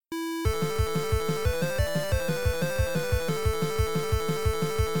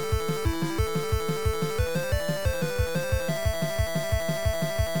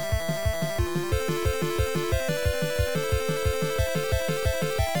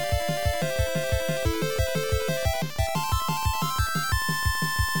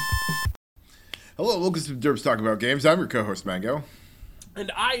Hello, welcome to Derps Talk About Games. I'm your co-host, Mango.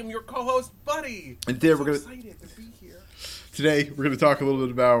 And I am your co-host, Buddy. And today I'm excited to be here. Today, we're going to talk a little bit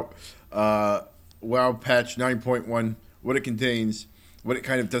about WoW Patch 9.1, what it contains, what it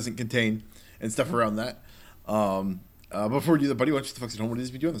kind of doesn't contain, and stuff around that. Before we do that, Buddy, why don't you tell folks at home what it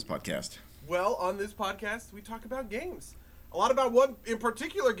is we do on this podcast? Well, on this podcast, we talk about games. A lot about one in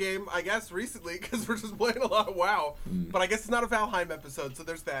particular game, I guess, recently, because we're just playing a lot of WoW. But I guess it's not a Valheim episode, so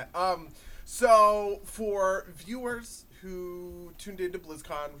there's that. So, for viewers who tuned into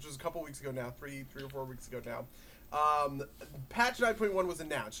BlizzCon, which was a couple weeks ago now, three or 4 weeks ago now, Patch 9.1 was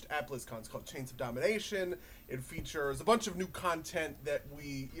announced at BlizzCon. It's called Chains of Domination. It features a bunch of new content that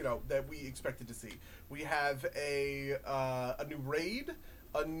we expected to see. We have a new raid,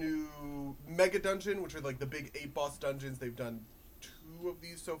 a new mega dungeon, which are like the big 8 boss dungeons. They've done 2 of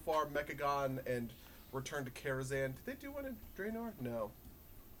these so far, Mechagon and Return to Karazhan. Did they do one in Draenor? No.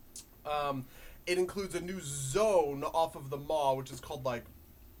 It includes a new zone off of the Maw, which is called like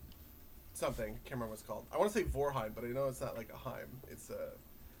something. I can't remember what it's called. I want to say Vorheim, but I know it's not like a Heim. It's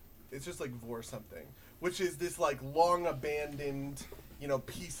just like Vor something, which is this like long abandoned,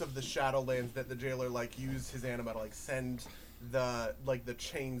 piece of the Shadowlands that the jailer like used his anima to like send the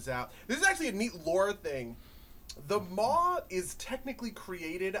chains out. This is actually a neat lore thing. The Maw is technically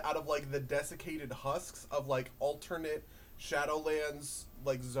created out of like the desiccated husks of like alternate Shadowlands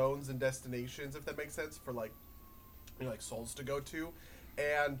like zones and destinations, if that makes sense, for like like souls to go to,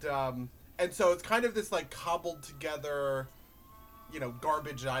 and so it's kind of this like cobbled together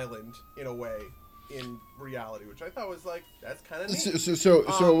garbage island in a way in reality, which I thought was like, that's kind of neat. So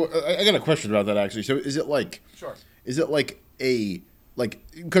I got a question about that actually. So is it like, sure, is it like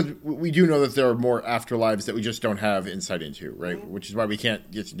because we do know that there are more afterlives that we just don't have insight into, right? Mm-hmm. Which is why we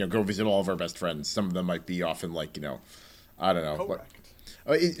can't just, go visit all of our best friends. Some of them might be often like, I don't know. Correct.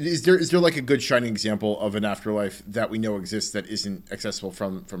 Is there like a good shining example of an afterlife that we know exists that isn't accessible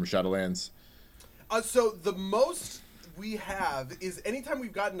from Shadowlands? So the most we have is anytime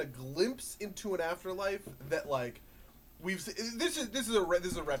we've gotten a glimpse into an afterlife that like this is a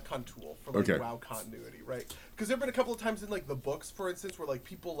retcon tool for like WoW continuity, right? Because there've been a couple of times in like the books, for instance, where like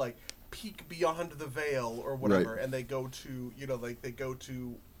people like peek beyond the veil or whatever, right, and they go to they go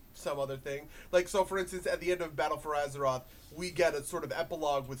to some other thing. Like, so for instance, at the end of Battle for Azeroth, we get a sort of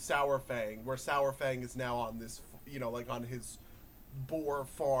epilogue with Sourfang, where Sourfang is now on this, like on his boar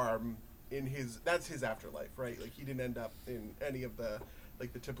farm that's his afterlife, right? Like, he didn't end up in any of the,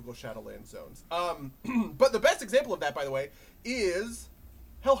 like, the typical Shadowland zones. But the best example of that, by the way, is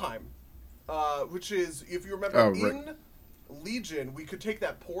Helheim, which is, if you remember, in Legion, we could take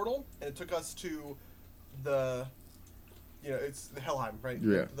that portal, and it took us to the... it's the Helheim, right?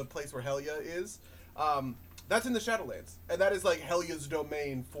 Yeah. The place where Helya is. That's in the Shadowlands. And that is like Helya's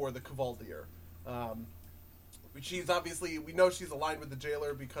domain for the Kavaldir. She's obviously, we know she's aligned with the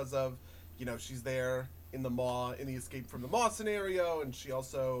jailer because of, she's there in the Maw, in the Escape from the Maw scenario, and she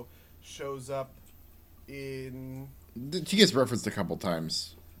also shows up in... She gets referenced a couple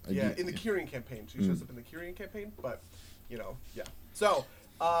times. Yeah, in the Kyrian campaign. She shows up in the Kyrian campaign, but, yeah. So,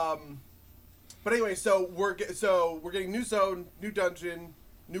 but anyway, so we're getting new zone, new dungeon,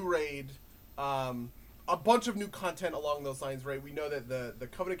 new raid, a bunch of new content along those lines, right? We know that the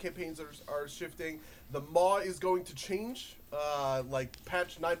Covenant campaigns are shifting. The Maw is going to change. Like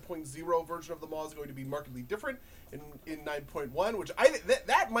patch 9.0 version of the Maw is going to be markedly different in 9.1, which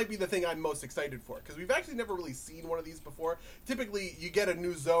that might be the thing I'm most excited for, because we've actually never really seen one of these before. Typically, you get a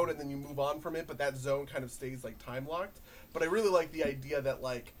new zone and then you move on from it, but that zone kind of stays like time locked. But I really like the idea that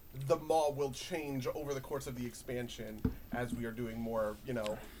like the Maw will change over the course of the expansion as we are doing more,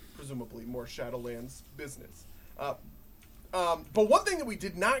 presumably more Shadowlands business. But one thing that we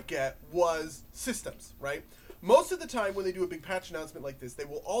did not get was systems, right? Most of the time when they do a big patch announcement like this, they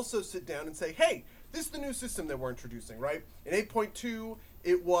will also sit down and say, hey, this is the new system that we're introducing, right? In 8.2,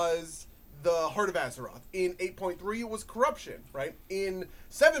 it was the Heart of Azeroth. In 8.3, it was Corruption, right? In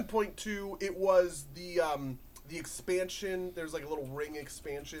 7.2, it was the expansion. There's like a little ring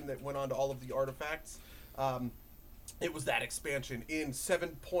expansion that went on to all of the artifacts. It was that expansion. In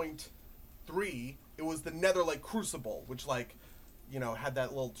 7.3, it was the Netherlight Crucible, which like, had that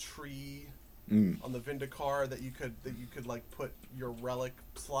little tree on the Vindicar that you could like put your relic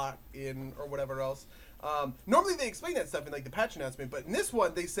slot in or whatever else. Normally they explain that stuff in like the patch announcement, but in this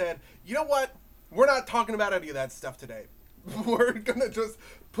one they said, you know what? We're not talking about any of that stuff today. We're gonna just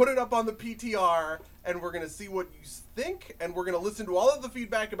put it up on the PTR, and we're gonna see what you think, and we're gonna listen to all of the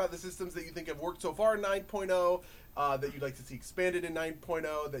feedback about the systems that you think have worked so far in 9.0, that you'd like to see expanded in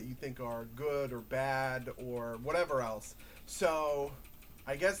 9.0, that you think are good or bad or whatever else. So,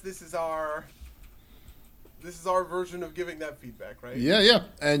 I guess this is our This is our version of giving that feedback, right? Yeah.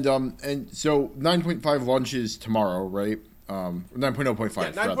 And so 9.5 launches tomorrow, right? 9.0.5.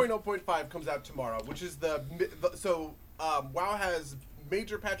 Yeah, 9.0.5 comes out tomorrow, which is WoW has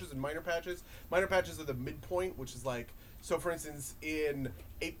major patches and minor patches. Minor patches are the midpoint, which is like, so for instance, in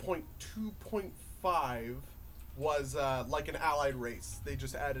 8.2.5 was like an allied race. They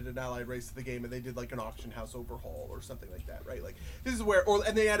just added an allied race to the game, and they did like an auction house overhaul or something like that, right? Like this is where,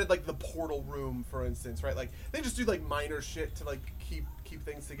 and they added like the portal room, for instance, right? Like they just do like minor shit to like keep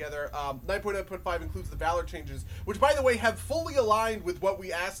things together. 9.0.5 includes the Valor changes, which by the way have fully aligned with what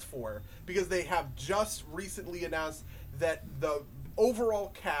we asked for, because they have just recently announced that the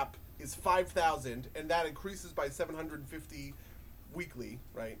overall cap is 5,000, and that increases by 750 weekly,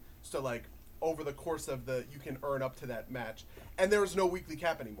 right? So like over the course of you can earn up to that match, and there's no weekly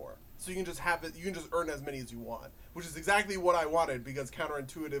cap anymore. So you can just have it. You can just earn as many as you want, which is exactly what I wanted, because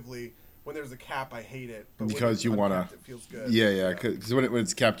counterintuitively, when there's a cap, I hate it. But because you want to, it feels good. Yeah. Because when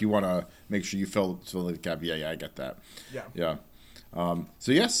it's capped, you want to make sure you fill the cap. Yeah, I get that. Yeah.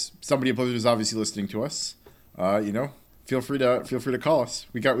 So yes, somebody at Blizzard is obviously listening to us. Feel free to call us.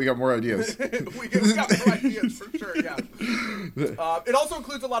 We got more ideas. we got more ideas for sure. Yeah. It also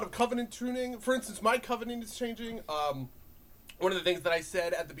includes a lot of Covenant tuning. For instance, my Covenant is changing. One of the things that I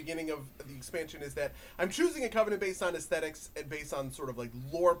said at the beginning of the expansion is that I'm choosing a Covenant based on aesthetics and based on sort of like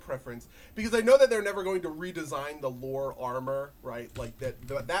lore preference, because I know that they're never going to redesign the lore armor, right? Like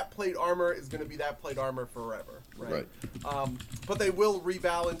that plate armor is going to be that plate armor forever, right? But they will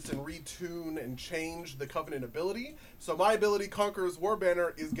rebalance and retune and change the Covenant ability. So my ability, Conqueror's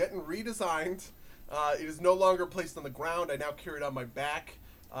Warbanner, is getting redesigned. It is no longer placed on the ground. I now carry it on my back.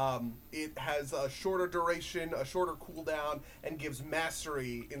 It has a shorter duration, a shorter cooldown, and gives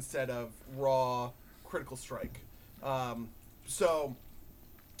mastery instead of raw critical strike. So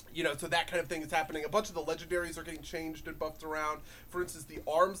that kind of thing is happening. A bunch of the legendaries are getting changed and buffed around. For instance, the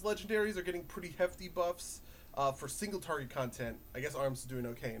arms legendaries are getting pretty hefty buffs for single target content. I guess arms is doing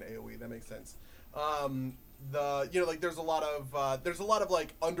okay in AoE. That makes sense. There's a lot of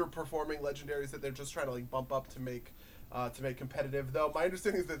like underperforming legendaries that they're just trying to like bump up to make competitive, though my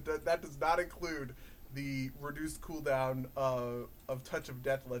understanding is that does not include the reduced cooldown of Touch of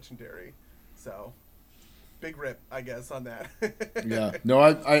Death legendary. So, big rip, I guess, on that. Yeah, no,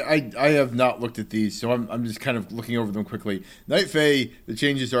 I have not looked at these, so I'm just kind of looking over them quickly. Night Fae, the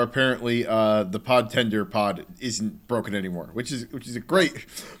changes are apparently the pod tender pod isn't broken anymore, which is a great.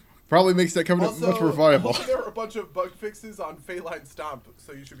 Probably makes that Covenant much more viable. Also, there were a bunch of bug fixes on Phalanx Stomp,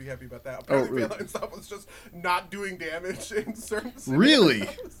 so you should be happy about that. Apparently, really? Phalanx Stomp was just not doing damage in certain scenarios. Really?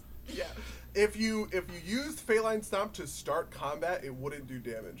 Yeah. If you used Phalanx Stomp to start combat, it wouldn't do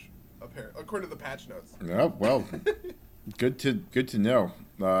damage, according to the patch notes. Oh, well, good to know.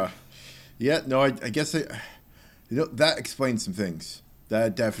 I guess that explains some things.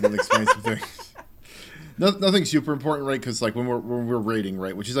 That definitely explains some things. Nothing super important, right? Because like when we're raiding,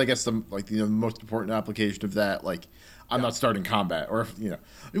 right, which is I guess the most important application of that. Like, I'm not starting combat, or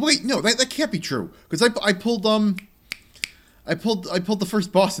wait, no, that can't be true, because I pulled the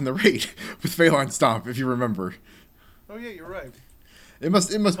first boss in the raid with Phalanx Stomp, if you remember. Oh yeah, you're right. It must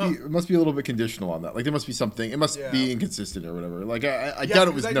be a little bit conditional on that. Like there must be something. It must be inconsistent or whatever. Like I doubt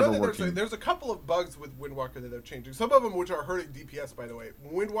it was never working. There's a couple of bugs with Windwalker that they're changing. Some of them which are hurting DPS, by the way.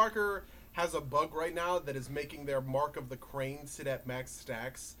 Windwalker has a bug right now that is making their Mark of the Crane sit at max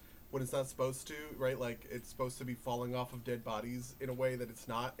stacks when it's not supposed to, right? Like it's supposed to be falling off of dead bodies in a way that it's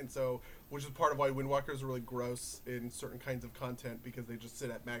not, and so which is part of why Windwalkers are really gross in certain kinds of content, because they just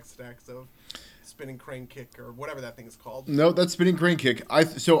sit at max stacks of spinning crane kick or whatever that thing is called. No, that's spinning crane kick. I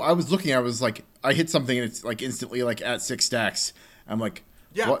was looking, I was like, I hit something and it's like instantly like at 6 stacks. I'm like,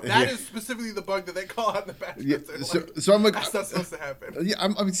 yeah, what? That is specifically the bug that they call out in the patch. Yeah, so I'm like, that's not supposed to happen. Yeah,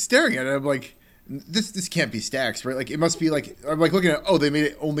 I'm staring at it. I'm like, this can't be stacks, right? Like it must be like, I'm like looking at, they made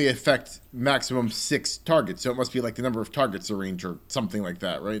it only affect maximum 6 targets, so it must be like the number of targets a range or something like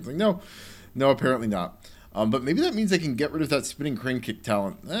that, right? It's like no, apparently not. But maybe that means I can get rid of that spinning crane kick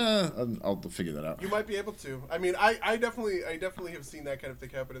talent. I'll figure that out. You might be able to. I mean, I definitely have seen that kind of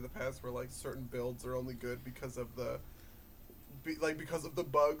thing happen in the past, where like certain builds are only good because of the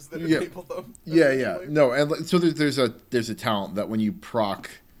bugs that enable them. Yeah. No, and so there's a talent that when you proc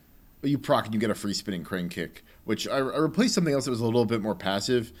and you get a free spinning crane kick, which I replaced something else that was a little bit more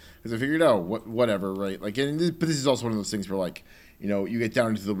passive, because I figured, whatever, right? Like, but this is also one of those things where like, you get down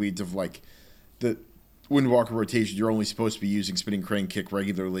into the weeds of like the Windwalker rotation. You're only supposed to be using spinning crane kick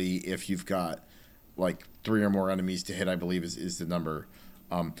regularly if you've got like 3 or more enemies to hit, I believe is the number.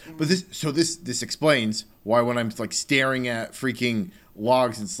 But this explains why when I'm like staring at freaking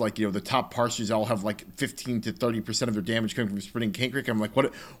logs, it's like, you know, the top parsers all have like 15 to 30% of their damage coming from spreading Cankrick. I'm like,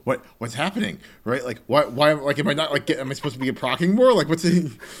 what's happening, right? Like, why like, am I not like, am I supposed to be proccing more? Like, what's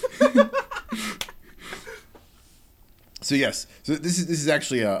it? So yes, so this is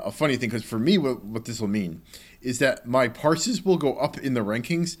actually a funny thing, because for me, what this will mean is that my parses will go up in the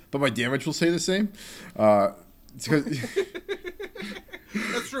rankings, but my damage will stay the same. It's 'cause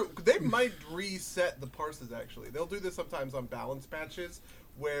That's true. They might reset the parses, actually. They'll do this sometimes on balance patches,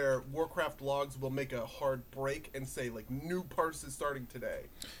 where Warcraft logs will make a hard break and say, like, new parses starting today.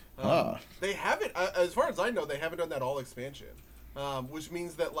 They haven't, as far as I know, they haven't done that all expansion. Which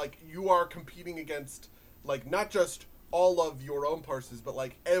means that, like, you are competing against, like, not just all of your own parses, but,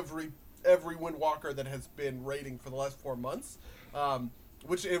 like, every Windwalker that has been raiding for the last 4 months,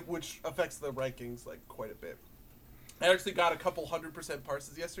 which affects the rankings, like, quite a bit. I actually got a couple 100%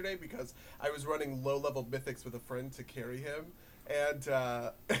 parses yesterday because I was running low-level mythics with a friend to carry him. And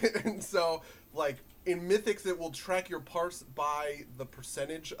and so, like, in mythics, it will track your parse by the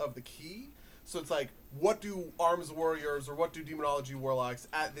percentage of the key. So it's like, what do arms warriors or what do demonology warlocks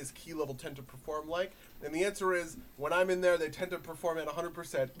at this key level tend to perform like? And the answer is, when I'm in there, they tend to perform at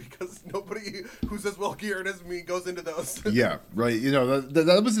 100% because nobody who's as well geared as me goes into those. Yeah, right. You know,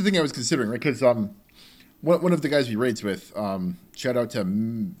 that was the thing I was considering, right? Because one of the guys we raids with, shout out to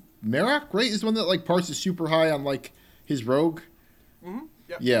Merak, right? Is the one that like parses super high on like his rogue. Mm-hmm.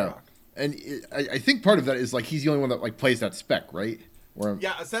 Yep, yeah, Merak. And I think part of that is like he's the only one that like plays that spec, right?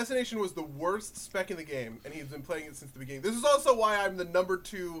 Yeah, Assassination was the worst spec in the game, and he's been playing it since the beginning. This is also why I'm the number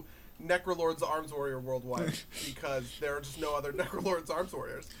 2 Necrolords Arms Warrior worldwide, because there are just no other Necrolords Arms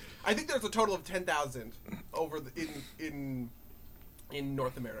Warriors. I think there's a total of 10,000 over in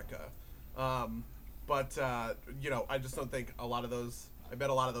North America. But you know, I just don't think a lot of those. I bet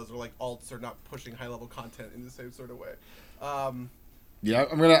a lot of those are like alts or not pushing high level content in the same sort of way. Yeah,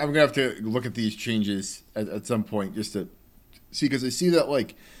 I'm gonna have to look at these changes at some point just to see, because I see that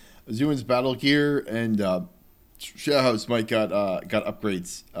like Azuin's battle gear and Shadowhouse might got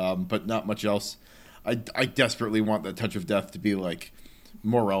upgrades, but not much else. I desperately want that Touch of Death to be like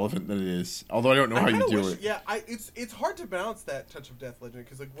more relevant than it is. Although I don't know how you do it. Yeah, it's hard to balance that Touch of Death legend,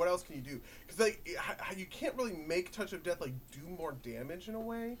 because like, what else can you do? Because like you can't really make Touch of Death like do more damage in a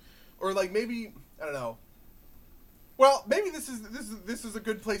way, or like maybe, I don't know. Well, maybe this is a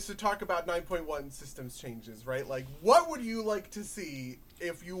good place to talk about 9.1 systems changes, right? Like, what would you like to see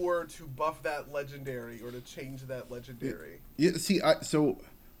if you were to buff that legendary or to change that legendary? Yeah, see, I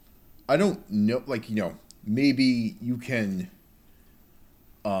don't know, like, you know, maybe you can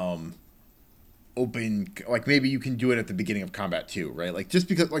open, like, maybe you can do it at the beginning of combat too, right? Like, just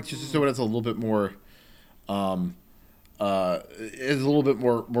because, like, just so it has a little bit more is a little bit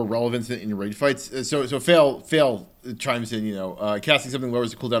more relevance in raid fights. So fail chimes in, you know, casting something lowers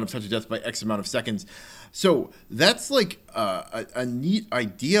the cooldown of Touch of Death by X amount of seconds. So that's like a neat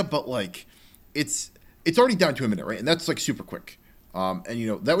idea, but like it's already down to a minute, right? And that's like super quick. And you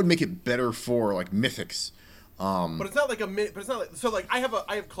know, that would make it better for like mythics. But it's not like a minute. But it's not like, so. Like I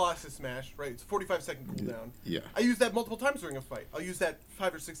have Colossus Smash, right? It's 45-second cooldown. Yeah. I use that multiple times during a fight. I'll use that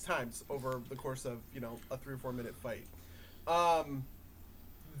 5 or 6 times over the course of, you know, a 3 or 4 minute fight.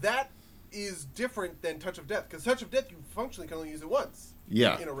 That is different than Touch of Death, because Touch of Death you functionally can only use it once.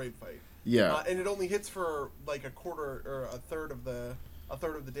 Yeah. In a raid fight. Yeah. And it only hits for like a quarter or a third of the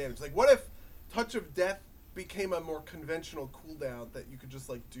damage. Like, what if Touch of Death became a more conventional cooldown that you could just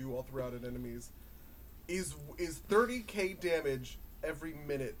like do all throughout an enemy's? Is 30k damage every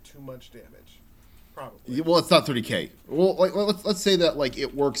minute too much damage? Probably. Well, it's not 30k. Well, like let's say that like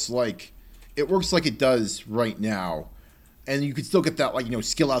it works like it does right now, and you could still get that, like, you know,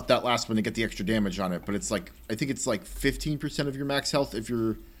 skill out that last one to get the extra damage on it. But it's like, I think it's like 15% of your max health if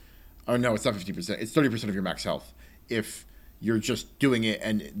you're. Oh no, it's not 15%. It's 30% of your max health if you're just doing it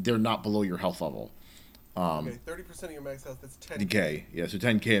and they're not below your health level. Okay, 30% of your max health. That's 10k. Okay, yeah, so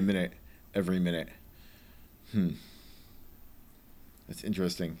 10k a minute every minute. That's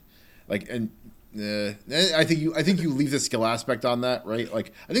interesting. Like, and I think you leave the skill aspect on that, right?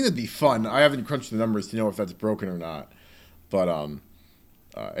 Like, I think that'd be fun. I haven't crunched the numbers to know if that's broken or not, but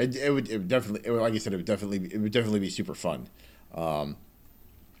it would definitely, like I said, it would definitely be super fun.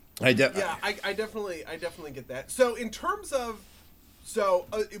 I definitely get that. So in terms of,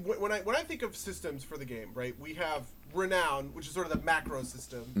 when I think of systems for the game, right? We have Renown, which is sort of the macro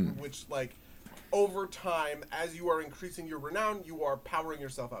system, which like, over time, as you are increasing your renown, you are powering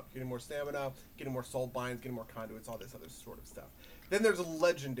yourself up, getting more stamina, getting more soul binds, getting more conduits, all this other sort of stuff. Then there's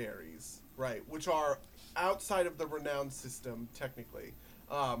legendaries, right, which are outside of the renown system, technically.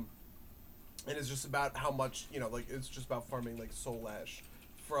 and it's just about how much like it's just about farming like Soul Ash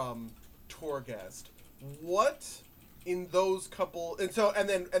from Torghast. What in those couple and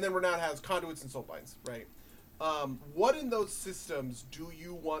then Renown has conduits and soulbinds, right? What in those systems do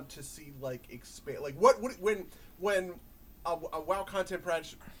you want to see like expand? Like what when a WoW content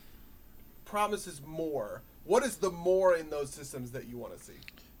patch promises more? What is the more in those systems that you want to see?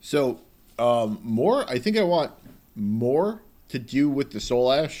 So more. I think I want more to do with the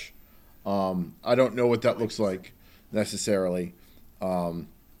Soul Ash. I don't know what that looks like necessarily. I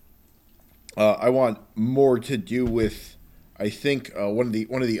want more to do with, I think, one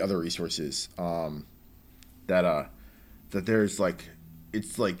of the other resources that there's like,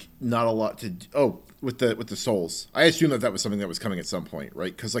 it's like not a lot to. Oh, with the souls. I assume that was something that was coming at some point,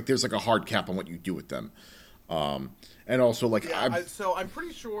 right? Because like there's like a hard cap on what you do with them, and also like so I'm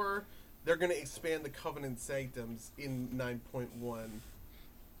pretty sure they're going to expand the Covenant Sanctums in 9.1.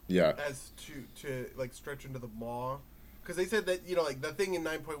 Yeah. As to like stretch into the Maw, because they said that like the thing in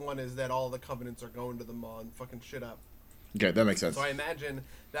 9.1 is that all the Covenants are going to the Maw and fucking shit up. Okay, that makes sense. So I imagine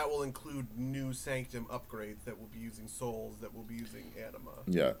that will include new Sanctum upgrades that will be using souls, that will be using Anima.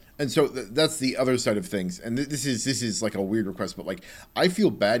 Yeah, and so that's the other side of things. And this is like a weird request, but like I feel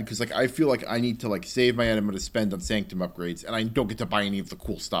bad because like I feel like I need to like save my Anima to spend on Sanctum upgrades, and I don't get to buy any of the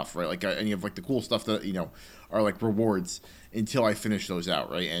cool stuff, right? Like any of like the cool stuff that are like rewards until I finish those out,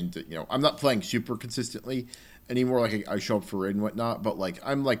 right? And I'm not playing super consistently anymore. Like I show up for raid and whatnot, but like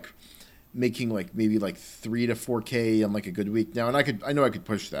I'm like making like maybe like 3 to 4K on like a good week now, and I know I could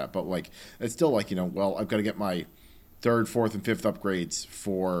push that, but like it's still like well, I've got to get my 3rd, 4th, and 5th upgrades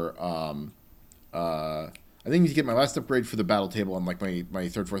for I think I need to get my last upgrade for the battle table and like my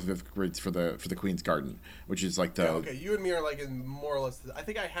 3rd, 4th, and 5th upgrades for the Queen's Garden, which is like the okay. You and me are like in more or less. I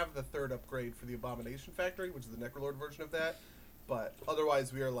think I have the 3rd upgrade for the Abomination Factory, which is the Necrolord version of that. But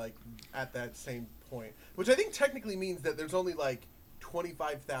otherwise, we are like at that same point, which I think technically means that there's only like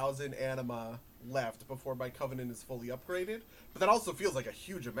 25,000 Anima left before my Covenant is fully upgraded. But that also feels like a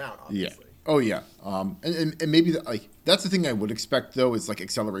huge amount, obviously. Yeah. Oh yeah. And maybe like that's the thing I would expect though is like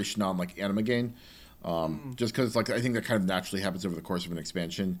acceleration on like Anima gain, just because like I think that kind of naturally happens over the course of an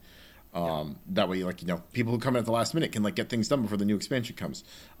expansion. That way, like people who come in at the last minute can like get things done before the new expansion comes,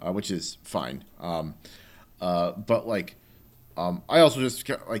 which is fine. But like. I also just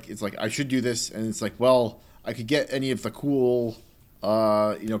like it's like I should do this, and it's like well I could get any of the cool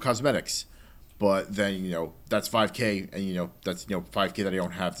cosmetics, but then that's 5K, and that's 5K that I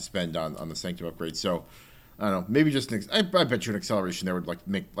don't have to spend on the Sanctum upgrade. So I don't know, maybe just I bet you an acceleration there would like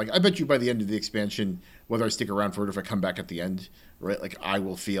make like I bet you by the end of the expansion, whether I stick around for it or if I come back at the end, right? Like I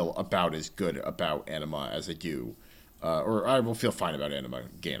will feel about as good about Anima as I do, or I will feel fine about Anima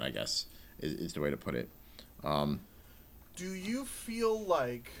gain, I guess is the way to put it. Do you feel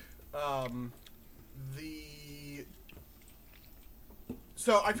like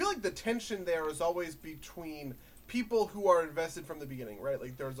So I feel like the tension there is always between people who are invested from the beginning, right?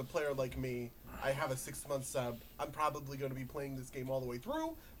 Like there's a player like me, I have a 6-month sub, I'm probably going to be playing this game all the way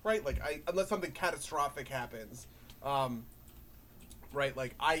through, right? Like unless something catastrophic happens, right?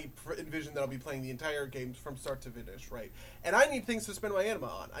 Like I envision that I'll be playing the entire game from start to finish, right? And I need things to spend my Anima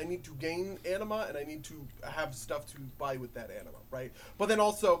on. I need to gain Anima, and I need to have stuff to buy with that Anima, right? But then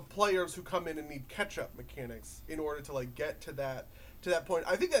also players who come in and need catch-up mechanics in order to like get to that point.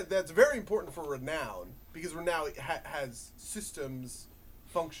 I think that's very important for Renown because Renown has systems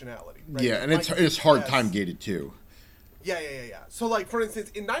functionality, right? Yeah, and it's hard time gated too. Yeah. So, like, for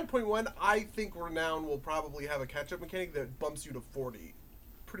instance, in 9.1, I think Renown will probably have a catch-up mechanic that bumps you to 40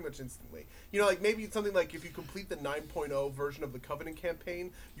 pretty much instantly. Like, maybe it's something like if you complete the 9.0 version of the Covenant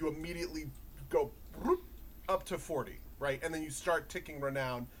campaign, you immediately go up to 40, right? And then you start ticking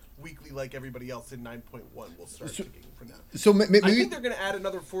Renown weekly like everybody else in 9.1 will start ticking Renown. So maybe I think they're going to add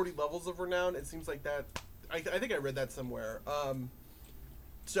another 40 levels of Renown. It seems like that. I think I read that somewhere.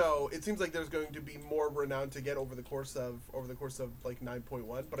 So it seems like there's going to be more Renown to get over the course of like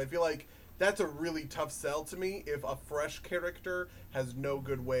 9.1, but I feel like that's a really tough sell to me if a fresh character has no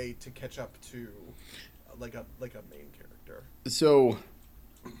good way to catch up to like a main character. So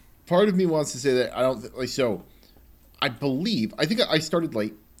part of me wants to say that I don't like so I think I started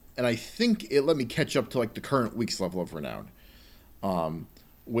late, and I think it let me catch up to like the current week's level of Renown,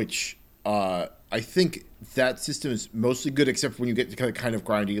 which I think that system is mostly good, except when you get to kind of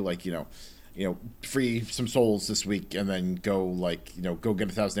grindy, like free some souls this week and then go go get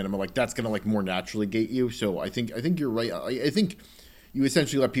 1,000 Anima. Like that's gonna like more naturally gate you. So I think you're right. I think you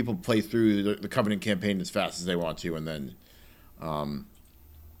essentially let people play through the Covenant campaign as fast as they want to, and then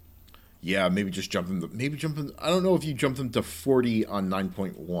Yeah, maybe just jump them. Maybe jump them. I don't know if you jump them to 40 on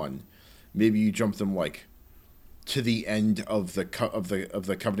 9.1. Maybe you jump them like to the end of the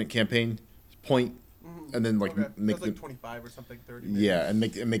Covenant campaign point, and then like Okay, make that's like them 25 or something, 30. Maybe. yeah, and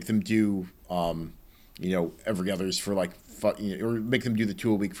make them do every others for like or make them do the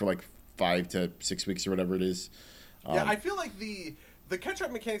 2 a week for like 5 to 6 weeks or whatever it is. Yeah, I feel like the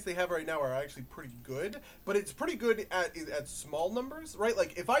catch-up mechanics they have right now are actually pretty good, but it's pretty good at small numbers, right?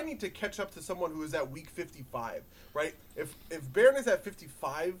 Like, if I need to catch up to someone who is at week 55, right? If Baron is at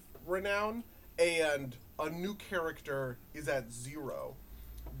 55 renown and a new character is at 0,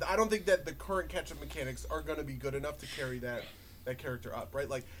 I don't think that the current catch-up mechanics are going to be good enough to carry that character up, right?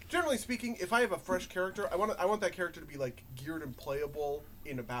 Like, generally speaking, if I have a fresh character, I want that character to be like geared and playable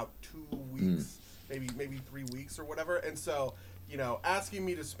in about 2 weeks, maybe 3 weeks or whatever. And so, asking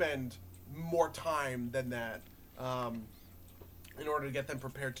me to spend more time than that in order to get them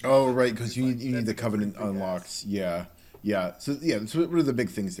prepared to. Oh, right, because you need the Covenant unlocks. Yeah. So what are the big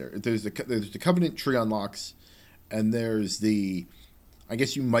things there? There's the Covenant tree unlocks, and there's the. I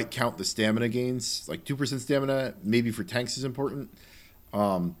guess you might count the stamina gains, like 2% stamina, maybe for tanks is important.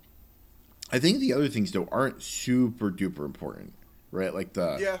 I think the other things, though, aren't super duper important, right? Like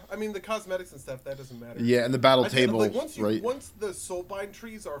Yeah, I mean, the cosmetics and stuff, that doesn't matter. Yeah, and the battle table, like right? Once the Soulbind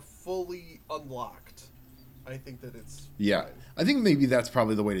trees are fully unlocked, I think that it's Yeah. fine. I think maybe that's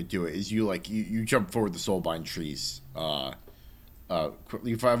probably the way to do it, is you jump forward the Soulbind trees.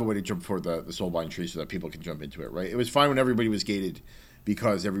 You find a way to jump forward the Soulbind trees so that people can jump into it, right? It was fine when everybody was gated,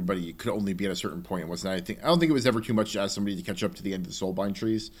 because everybody could only be at a certain point. I don't think it was ever too much to ask somebody to catch up to the end of the Soulbind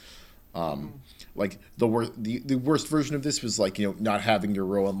trees. Like the worst version of this was like not having your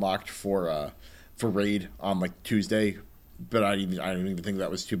row unlocked for raid on like Tuesday, but I don't even think that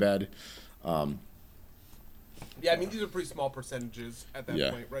was too bad. Yeah, I mean, these are pretty small percentages at that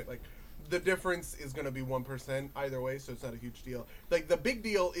Yeah. point, right? Like, the difference is going to be 1% either way, so it's not a huge deal. Like, the big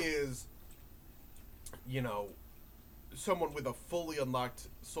deal is, someone with a fully unlocked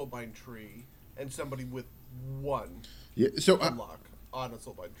Soulbind tree and somebody with one So unlock on a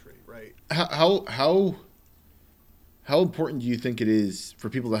Soulbind tree, right? how important do you think it is for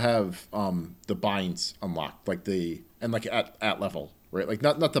people to have the binds unlocked, like at level, right? Like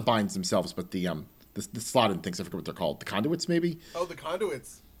not the binds themselves, but the slotted things. I forget what they're called. The conduits, maybe. Oh, the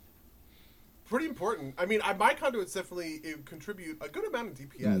conduits. Pretty important. I mean, my conduits definitely contribute a good amount of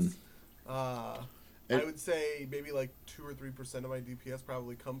DPS. I would say maybe like 2 or 3% of my DPS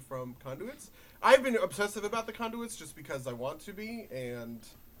probably come from conduits. I've been obsessive about the conduits just because I want to be, and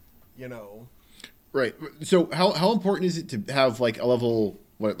Right. So how important is it to have like a level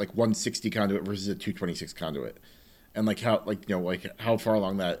 160 conduit versus a 226 conduit, and like how far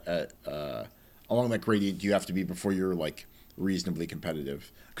along that gradient do you have to be before you're like reasonably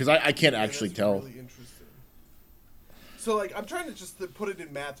competitive? Because I can't actually that's tell. Really interesting. So like I'm trying to just put it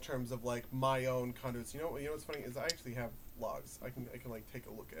in math terms of like my own conduits. You know what's funny is I actually have logs. I can like take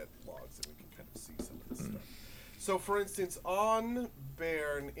a look at logs and we can kind of see some of this stuff. So for instance, on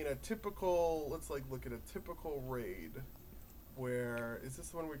Bairn in a typical, let's like look at a typical raid. Where is this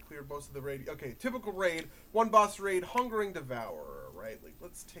the one we cleared most of the raid? Okay, typical raid, one boss raid, Hungering Devourer, right? Like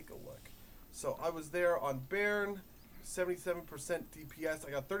let's take a look. So I was there on Bairn, 77% DPS.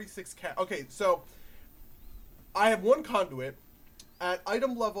 I got 36 cat. Okay, so I have one conduit at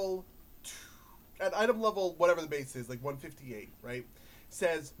item level whatever the base is, like 158, right?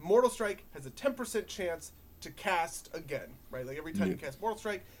 Says Mortal Strike has a 10% chance to cast again, right? Like every time you cast Mortal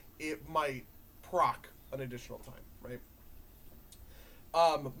Strike, it might proc an additional time, right?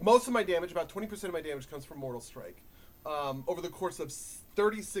 Most of my damage, about 20% of my damage, comes from Mortal Strike over the course of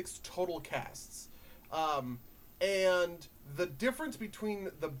 36 total casts. And the difference between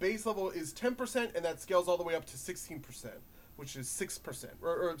the base level is 10%, and that scales all the way up to 16%, which is 6%.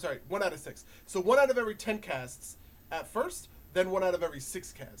 Or sorry, 1 out of 6. So 1 out of every 10 casts at first, then 1 out of every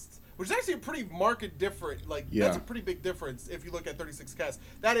 6 casts, which is actually a pretty marked difference. Like, that's a pretty big difference if you look at 36 casts.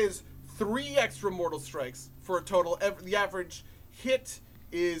 That is 3 extra Mortal Strikes for a total. The average hit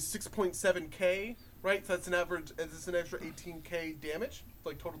is 6.7k, right? So that's an average. It's an extra 18k damage,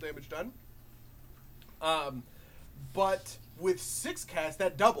 like total damage done. But with 6 casts,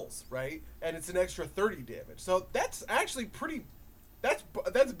 that doubles, right? And it's an extra 30 damage. So that's actually pretty. That's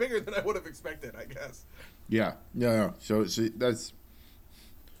bigger than I would have expected, I guess. Yeah. No. So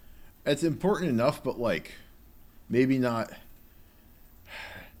that's important enough, but like maybe not.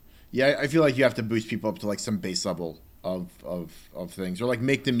 Yeah, I feel like you have to boost people up to like some base level of things, or like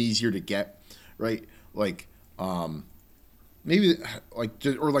make them easier to get, right? Like maybe like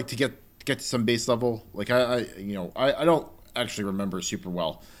or like to get to some base level. Like I don't actually remember super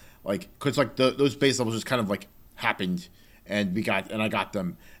well like because like those base levels just kind of like happened, and I got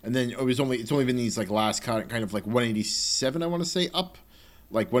them, and then it's only been these like last kind of like 187 I want to say up,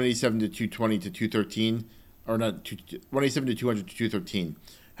 like 187 to 220 to 213, or not 187 to 200 to 213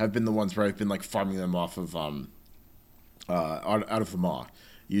 have been the ones where I've been like farming them off of out of the maw,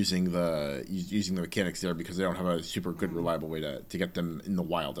 using the mechanics there because they don't have a super good reliable way to get them in the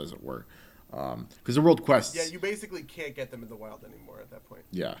wild, as it were. Because the world quests, yeah, you basically can't get them in the wild anymore at that point.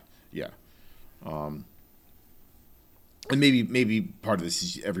 Yeah. And maybe part of this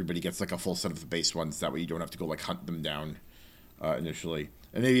is everybody gets like a full set of the base ones. That way you don't have to go like hunt them down initially.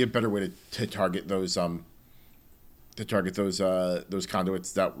 And maybe a better way to target those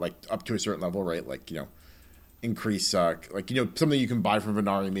conduits that like up to a certain level, right? Like, you know, increase something you can buy from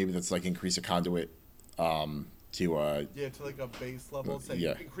Venari, maybe that's like increase a conduit to like a base level. So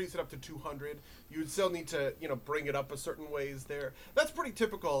yeah. You increase it up to 200. You would still need to, bring it up a certain ways there. That's pretty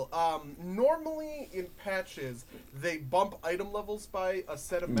typical. Normally in patches, they bump item levels by a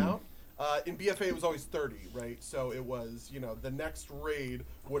set amount. In BFA, it was always 30, right? So it was, the next raid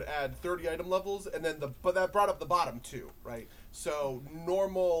would add 30 item levels, and then but that brought up the bottom too, right? So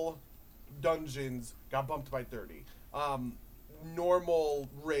normal dungeons got bumped by 30. Normal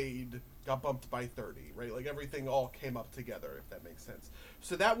raid got bumped by 30, right? Like everything all came up together, if that makes sense.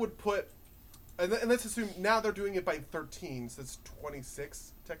 So that would put, and let's assume now they're doing it by 13, so it's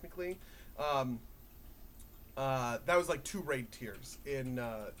 26 technically. That was like 2 raid tiers in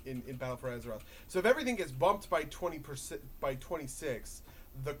Battle for Azeroth. So if everything gets bumped by 20% by 26,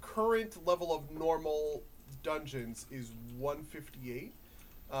 the current level of normal dungeons is 158.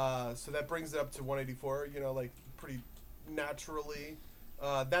 So that brings it up to 184. Like pretty naturally.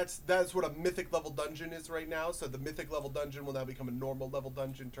 That's what a mythic level dungeon is right now. So the mythic level dungeon will now become a normal level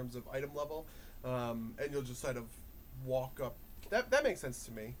dungeon in terms of item level, and you'll just sort of walk up. That makes sense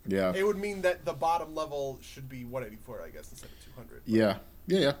to me. Yeah. It would mean that the bottom level should be 184, I guess, instead of 200. Yeah.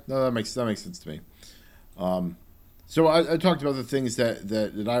 No, that makes sense to me. So I talked about the things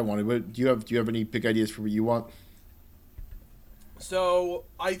that I wanted. But do you have any big ideas for what you want? So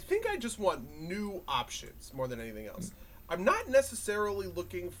I think I just want new options more than anything else. I'm not necessarily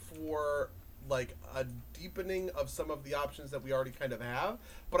looking for like a deepening of some of the options that we already kind of have,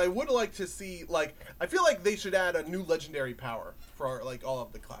 but I would like to see, like, I feel like they should add a new legendary power for like all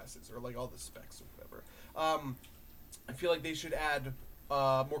of the classes or like all the specs or whatever. I feel like they should add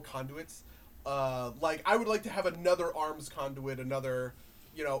more conduits. Like I would like to have another arms conduit, another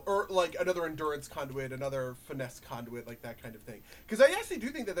or like another endurance conduit, another finesse conduit, like that kind of thing. Because I actually do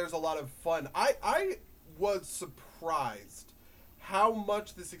think that there's a lot of fun. I was surprised how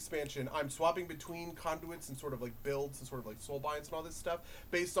much this expansion, I'm swapping between conduits and sort of like builds and sort of like soulbinds and all this stuff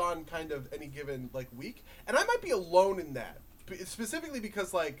based on kind of any given like week. And I might be alone in that, specifically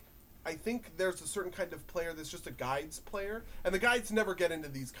because like I think there's a certain kind of player that's just a guides player, and the guides never get into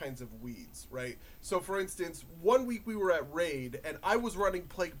these kinds of weeds, right? So for instance, one week we were at Raid, and I was running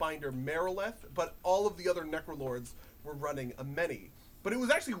Plaguebinder Marileth, but all of the other Necrolords were running Ameni. But it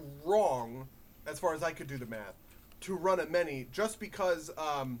was actually wrong, as far as I could do the math, to run Ameni, just because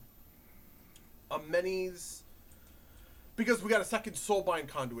Ameni's... Because we got a second Soulbind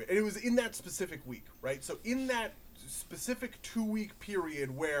conduit, and it was in that specific week, right? So in that specific 2-week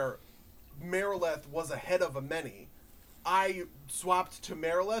period where Marileth was ahead of Ameni, I swapped to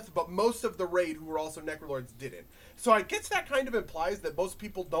Marileth, but most of the raid who were also Necrolords didn't. So I guess that kind of implies that most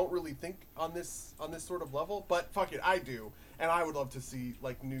people don't really think on this sort of level, but fuck it, I do, and I would love to see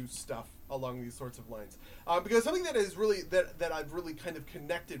like new stuff along these sorts of lines. Because something that is really that I've really kind of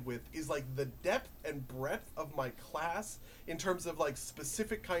connected with is like the depth and breadth of my class in terms of like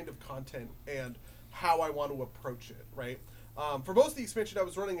specific kind of content and how I want to approach it, right? For most of the expansion, I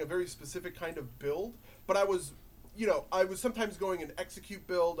was running a very specific kind of build, but I was sometimes going an execute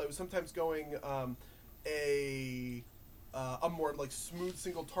build. I was sometimes going a more like smooth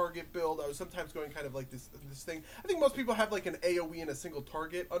single target build. I was sometimes going kind of like this thing. I think most people have like an AoE and a single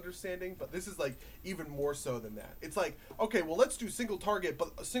target understanding, but this is like even more so than that. It's like, okay, well, let's do single target,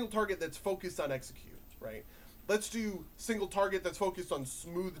 but a single target that's focused on execute, right? Let's do single target that's focused on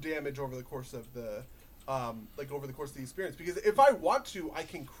smooth damage over the course of the experience. Because if I want to, I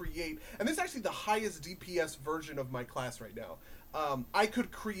can create, and this is actually the highest DPS version of my class right now. I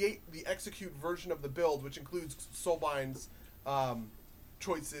could create the execute version of the build, which includes soulbinds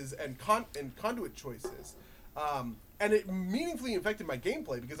choices and conduit choices, and it meaningfully affected my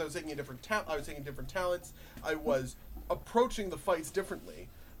gameplay because I was taking different talents. I was approaching the fights differently.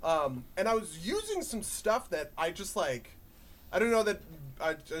 And I was using some stuff that I just like, I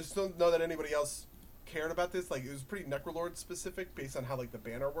just don't know that anybody else cared about this. Like, it was pretty Necrolord specific based on how like the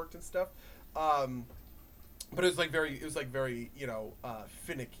banner worked and stuff. But it was very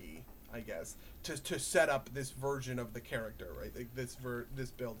finicky, I guess, to set up this version of the character, right? Like this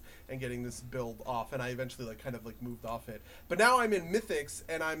build and getting this build off, and I eventually like kind of like moved off it. But now I'm in Mythics,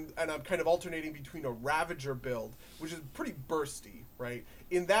 and I'm kind of alternating between a Ravager build, which is pretty bursty, right?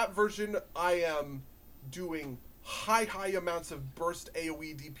 In that version, I am doing high amounts of burst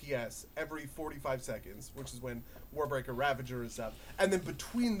AoE DPS every 45 seconds, which is when Warbreaker Ravager is up. And then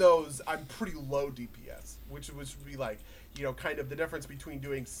between those, I'm pretty low DPS, which would be like, you know, kind of the difference between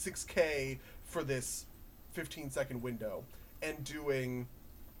doing 6k for this 15-second window and doing,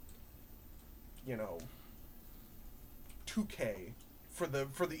 you know, 2k for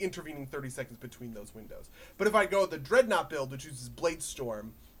the intervening 30 seconds between those windows. But if I go the Dreadnought build, which uses Bladestorm,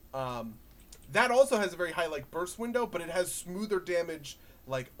 that also has a very high like burst window, but it has smoother damage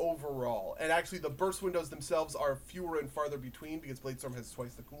like overall. And actually the burst windows themselves are fewer and farther between because Bladestorm has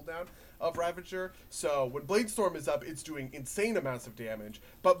twice the cooldown of Ravager. So when Bladestorm is up, it's doing insane amounts of damage,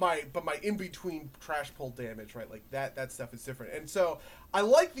 but my in between trash pull damage, right? Like that stuff is different. And so I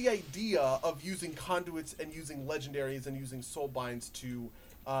like the idea of using conduits and using legendaries and using soulbinds to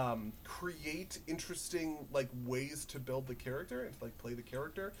create interesting like ways to build the character and to, like play the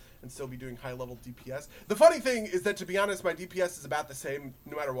character and still be doing high level DPS. The funny thing is that, to be honest, my DPS is about the same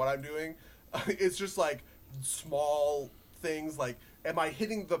no matter what I'm doing. It's just like small things like, am I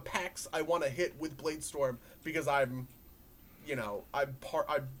hitting the packs I want to hit with Bladestorm because I'm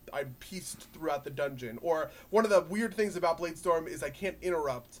pieced throughout the dungeon? Or one of the weird things about Bladestorm is I can't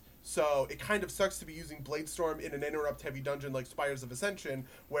interrupt. So it kind of sucks to be using Bladestorm in an interrupt-heavy dungeon like Spires of Ascension,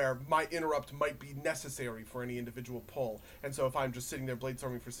 where my interrupt might be necessary for any individual pull. And so if I'm just sitting there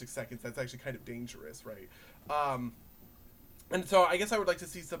Bladestorming for 6 seconds, that's actually kind of dangerous, right? And so I guess I would like to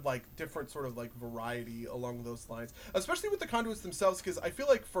see some like different sort of like variety along those lines, especially with the conduits themselves, because I feel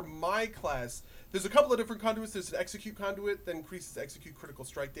like for my class, there's a couple of different conduits. There's an Execute conduit that increases Execute critical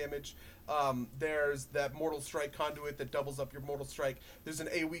strike damage. There's that Mortal Strike conduit that doubles up your Mortal Strike. There's an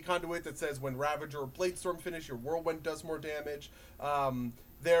AoE conduit that says when Ravager or Bladestorm finish, your Whirlwind does more damage.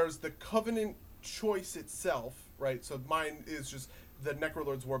 There's the Covenant choice itself, right? So mine is just the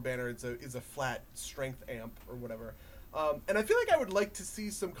Necrolord's War Banner. Is a flat strength amp or whatever. And I feel like I would like to see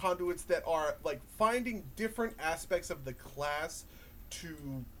some conduits that are like finding different aspects of the class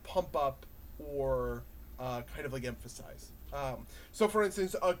to pump up or kind of like emphasize. So for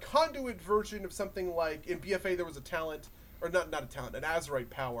instance, a conduit version of something like in BFA there was a talent, or not a talent, an Azerite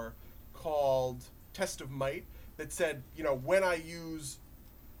power called Test of Might that said, you know, when I use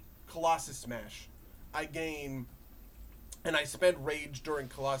Colossus Smash, I gain, and I spend Rage during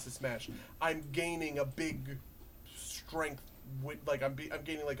Colossus Smash, I'm gaining a big strength, like I'm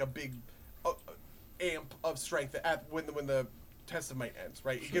gaining like a big amp of strength at when the Test of Might ends,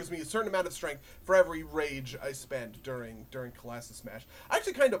 right? It gives me a certain amount of strength for every rage I spend during Colossus Smash. I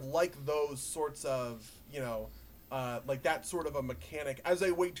actually kind of like those sorts of, you know, like that sort of a mechanic as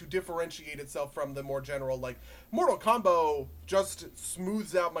a way to differentiate itself from the more general, like, Mortal Combo just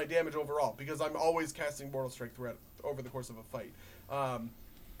smooths out my damage overall because I'm always casting Mortal Strike over the course of a fight.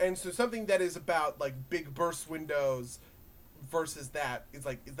 And so something that is about like big burst windows versus that is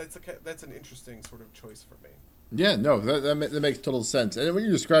like that's an interesting sort of choice for me. Yeah, no, that makes total sense. And what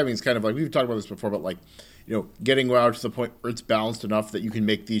you're describing is kind of like, we've talked about this before, but like, you know, getting WoW to the point where it's balanced enough that you can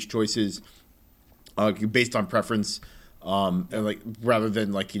make these choices based on preference, and like rather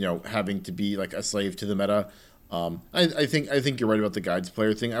than like, you know, having to be like a slave to the meta. I think you're right about the guides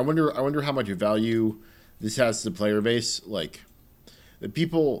player thing. I wonder how much value this has to the player base, like. The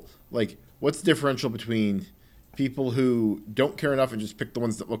people, like, what's the differential between people who don't care enough and just pick the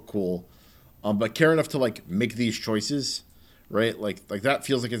ones that look cool, but care enough to, like, make these choices, right? Like that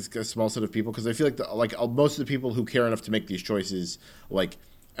feels like it's a small set of people, because I feel like most of the people who care enough to make these choices, like,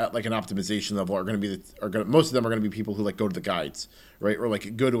 at, like, an optimization level most of them are going to be people who, like, go to the guides, right? Or,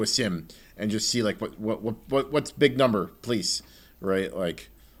 like, go to a sim and just see, like, what's big number, please, right? Like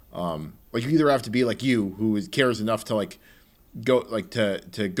you either have to be like you, who cares enough to, like, go like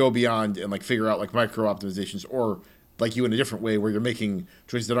to go beyond and like figure out like micro optimizations, or like you in a different way where you're making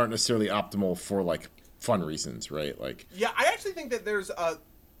choices that aren't necessarily optimal for like fun reasons, right? Like, yeah, I actually think that there's a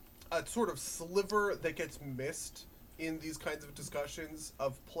sort of sliver that gets missed in these kinds of discussions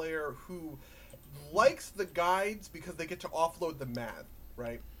of player who likes the guides because they get to offload the math,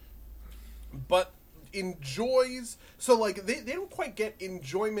 right? But enjoys, so like they don't quite get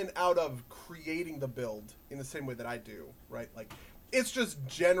enjoyment out of creating the build in the same way that I do, right? Like, it's just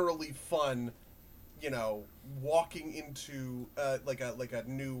generally fun, walking into like a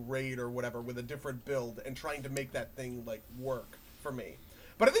new raid or whatever with a different build and trying to make that thing like work for me.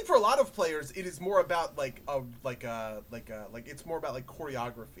 But I think for a lot of players, it is more about it's more about like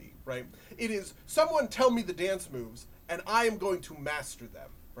choreography, right? It is someone tell me the dance moves, and I am going to master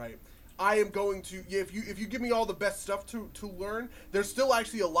them, right? I am going to if you give me all the best stuff to learn, there's still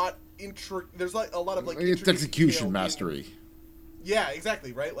actually a lot there's like a lot of like it's execution mastery. Yeah,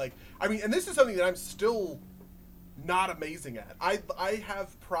 exactly, right? Like I mean, and this is something that I'm still not amazing at. I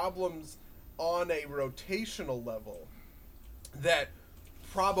have problems on a rotational level that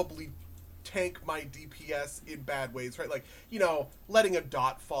probably tank my DPS in bad ways, right? Like, letting a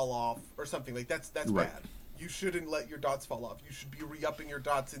dot fall off or something like that's right. Bad. You shouldn't let your dots fall off. You should be re-upping your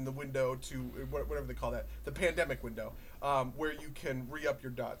dots in the window to whatever they call that, the pandemic window, where you can re-up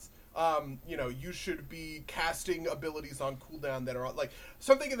your dots. You should be casting abilities on cooldown that are like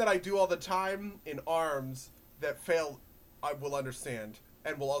something that I do all the time in ARMS that fail. I will understand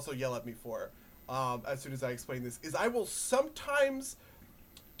and will also yell at me for as soon as I explain this. Is I will sometimes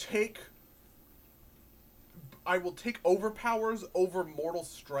take overpowers over Mortal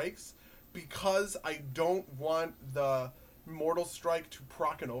Strikes because I don't want the Mortal Strike to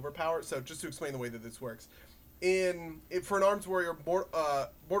proc an overpower. So just to explain the way that this works, for an Arms Warrior,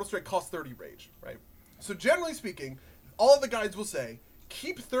 Mortal Strike costs 30 rage, right? So generally speaking, all of the guides will say,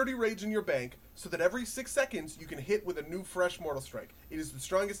 keep 30 rage in your bank so that every 6 seconds you can hit with a new fresh Mortal Strike. It is the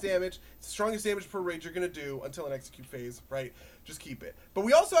strongest damage. It's the strongest damage per rage you're going to do until an execute phase, right? Just keep it. But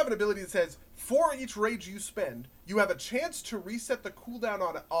we also have an ability that says, for each rage you spend, you have a chance to reset the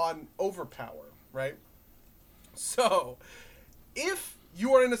cooldown on overpower, right? So, if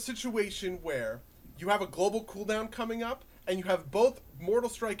you are in a situation where you have a global cooldown coming up, and you have both Mortal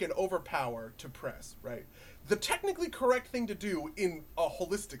Strike and Overpower to press, right? The technically correct thing to do in a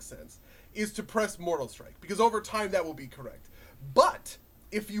holistic sense is to press Mortal Strike, because over time that will be correct. But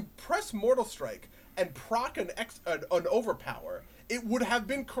if you press Mortal Strike and proc an Overpower, it would have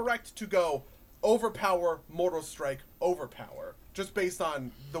been correct to go Overpower, Mortal Strike, Overpower, just based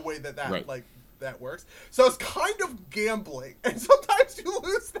on the way that right. That works. So it's kind of gambling, and sometimes you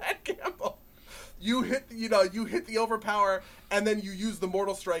lose that gamble. You hit the Overpower, and then you use the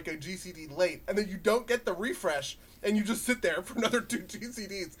Mortal Strike and GCD late, and then you don't get the refresh, and you just sit there for another 2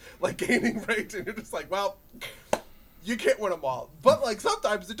 GCDs, like gaining rate, and you're just like, well, you can't win them all. But like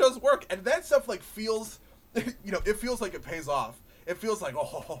sometimes it does work, and that stuff like feels, it feels like it pays off. It feels like,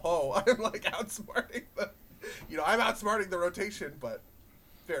 I'm like outsmarting I'm outsmarting the rotation, but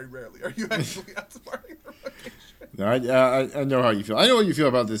very rarely are you actually outsmarting the rotation. No, I know how you feel. I know how you feel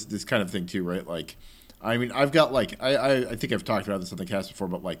about this kind of thing too, right? Like, I mean, I've got like I think I've talked about this on the cast before,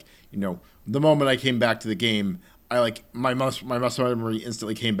 but like the moment I came back to the game, I like my muscle memory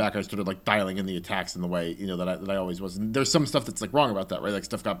instantly came back. I started like dialing in the attacks in the way that I always was. And there's some stuff that's like wrong about that, right? Like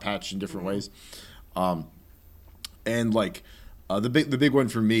stuff got patched in different ways, and like the big one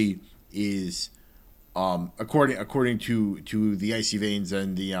for me is according to the Icy Veins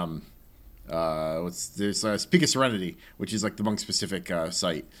and the Peak of Serenity, which is like the monk specific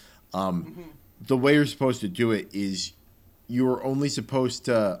site. The way you're supposed to do it is you're only supposed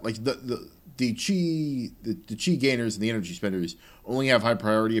to like the chi gainers and the energy spenders only have high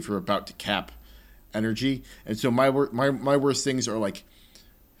priority if you're about to cap energy. And so my worst things are like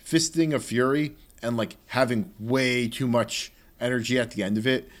Fisting of Fury and like having way too much energy at the end of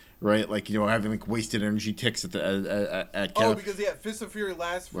it. Right, like having like wasted energy ticks at cap. Oh, because Fist of Fury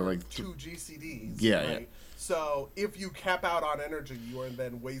lasts for like 2 GCDs. Yeah, right? yeah. So if you cap out on energy, you are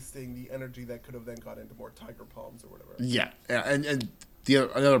then wasting the energy that could have then gone into more Tiger Palms or whatever. Yeah, and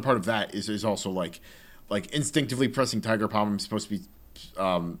another part of that is also like instinctively pressing Tiger Palm. I'm supposed to be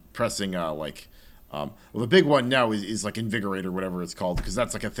pressing well, the big one now is like Invigorate or whatever it's called, because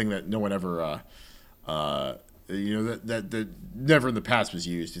that's like a thing that no one ever that never in the past was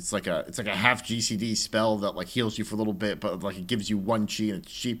used. It's like a half GCD spell that like heals you for a little bit, but like it gives you 1 chi and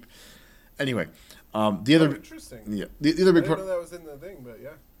it's cheap. Anyway, the other interesting. Yeah, the other big part. I didn't know that was in the thing, but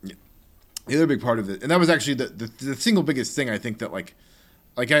yeah. The other big part of it, and that was actually the single biggest thing I think that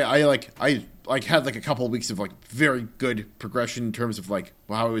I had like a couple of weeks of like very good progression in terms of like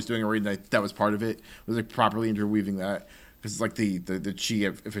how I was doing already, and that was part of it. Was like properly interweaving that, because like the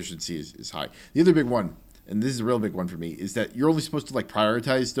chi efficiency is high. The other big one, and this is a real big one for me, is that you're only supposed to like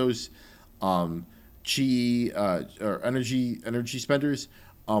prioritize those chi or energy spenders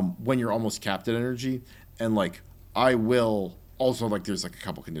when you're almost capped at energy. And like I will also, like, there's like a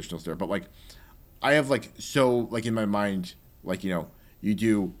couple conditionals there, but like I have like, so like in my mind, like you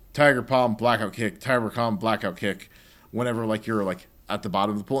do Tiger Palm, Blackout Kick, Tiger Palm, Blackout Kick whenever like you're like at the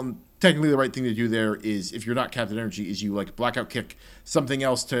bottom of the pool. And technically, the right thing to do there is, if you're not Captain Energy, is you like blackout kick something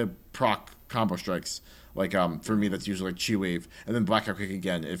else to proc combo strikes. Like for me, that's usually like Chi Wave, and then blackout kick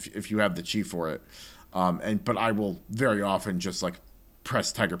again if you have the Chi for it. But I will very often just like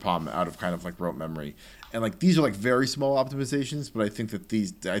press Tiger Palm out of kind of like rote memory, and like these are like very small optimizations. But I think that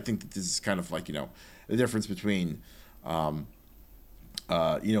this is kind of like, you know, the difference between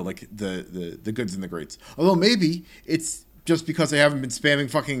you know, like the goods and the greats. Although maybe it's just because I haven't been spamming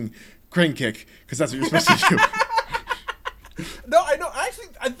fucking crane kick, because that's what you're supposed to do. No, I know. Actually,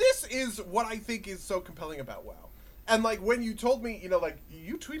 this is what I think is so compelling about WoW. And like when you told me, you know, like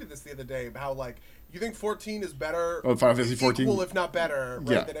you tweeted this the other day about how like you think 14 is better, Final Fantasy 14, equal if not better,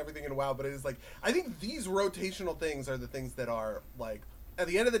 right, yeah, than everything in WoW. But it is like, I think these rotational things are the things that are like, at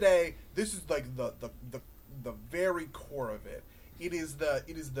the end of the day, this is like the very core of it. It is the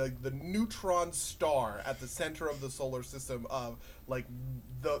neutron star at the center of the solar system of like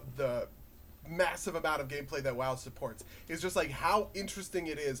the massive amount of gameplay that WoW supports. It's just like how interesting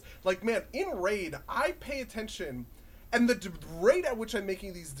it is. Like, man, in Raid, I pay attention, and the rate at which I'm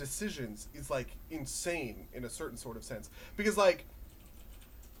making these decisions is like insane in a certain sort of sense. Because like,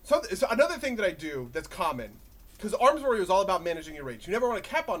 so another thing that I do that's common, because Arms Warrior is all about managing your rage. You never want to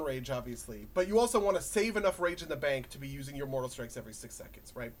cap on rage, obviously, but you also want to save enough rage in the bank to be using your Mortal Strikes every 6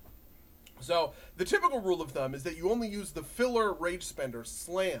 seconds, right? So the typical rule of thumb is that you only use the filler rage spender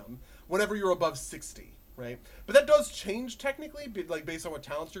Slam whenever you're above 60, right? But that does change technically, like based on what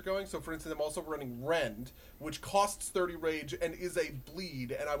talents you're going. So for instance, I'm also running Rend, which costs 30 rage and is a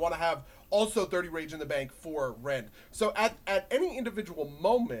bleed, and I want to have also 30 rage in the bank for Rend. So at any individual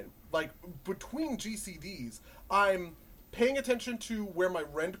moment, like between GCDs, I'm paying attention to where my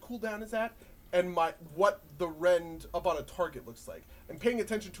Rend cooldown is at, and what the Rend up on a target looks like. I'm paying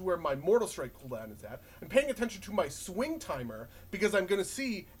attention to where my Mortal Strike cooldown is at. I'm paying attention to my swing timer, because I'm going to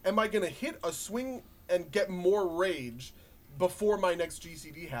see, am I going to hit a swing and get more rage before my next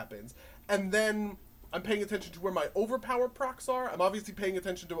GCD happens? And then I'm paying attention to where my overpower procs are. I'm obviously paying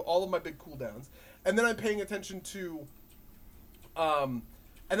attention to all of my big cooldowns. And then I'm paying attention to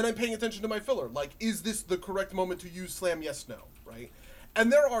my filler. Like, is this the correct moment to use Slam? Yes, no, right? And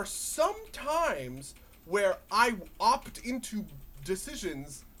there are some times where I opt into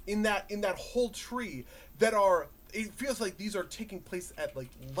decisions in that whole tree that are, it feels like these are taking place at like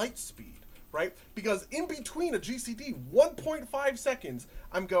light speed, right? Because in between a GCD, 1.5 seconds,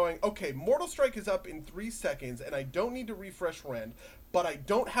 I'm going, okay, Mortal Strike is up in 3 seconds, and I don't need to refresh Rend, but I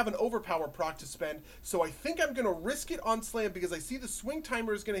don't have an overpower proc to spend, so I think I'm going to risk it on Slam because I see the swing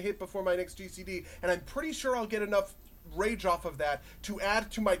timer is going to hit before my next GCD, and I'm pretty sure I'll get enough rage off of that to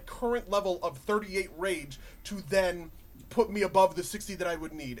add to my current level of 38 rage to then put me above the 60 that I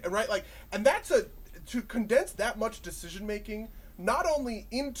would need. And right, like, and that's to condense that much decision making not only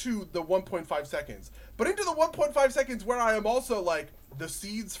into the 1.5 seconds, but into the 1.5 seconds where I am also like, the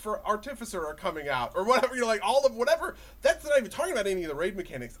seeds for Artificer are coming out, or whatever, you know, like all of whatever. That's not even talking about any of the raid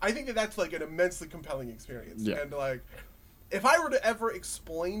mechanics. I think that's like an immensely compelling experience. Yeah. And like, if I were to ever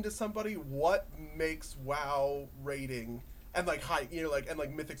explain to somebody what makes WoW raiding and like high, you know, like, and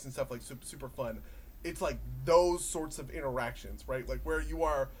like mythics and stuff like super, super fun, it's like those sorts of interactions, right? Like where you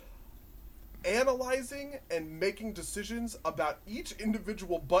are analyzing and making decisions about each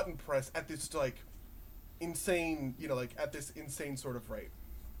individual button press at this like insane, you know, like at this insane sort of rate.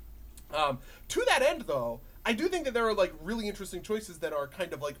 To that end, though, I do think that there are like really interesting choices that are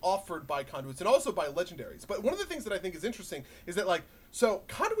kind of like offered by conduits and also by legendaries. But one of the things that I think is interesting is that like, so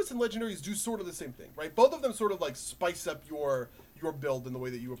conduits and legendaries do sort of the same thing, right? Both of them sort of like spice up your build in the way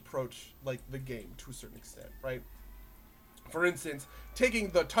that you approach like the game to a certain extent, right? For instance, taking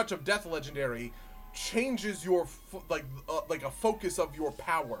the Touch of Death legendary changes your like a focus of your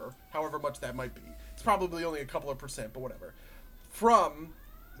power, however much that might be. It's probably only a couple of percent, but whatever. From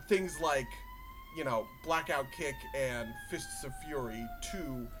things like, you know, Blackout Kick and Fists of Fury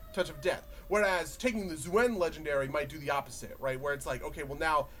to Touch of Death. Whereas taking the Zuen legendary might do the opposite, right? Where it's like, okay, well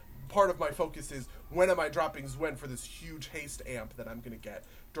now part of my focus is when am I dropping Zuen for this huge haste amp that I'm going to get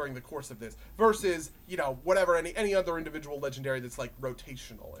during the course of this, versus, you know, whatever, any other individual legendary that's like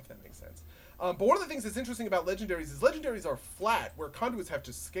rotational, if that makes sense. But one of the things that's interesting about legendaries is legendaries are flat, where conduits have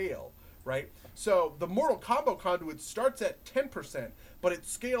to scale, right? So the Mortal Combo conduit starts at 10%, but it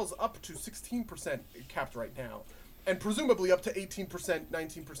scales up to 16% capped right now, and presumably up to 18%,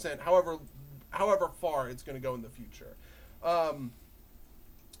 19%, however far it's going to go in the future.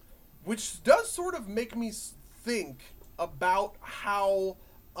 Which does sort of make me think about how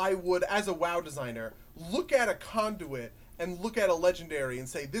I would, as a WoW designer, look at a conduit and look at a legendary and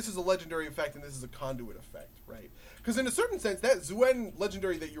say, this is a legendary effect and this is a conduit effect, right? Because in a certain sense, that Zuen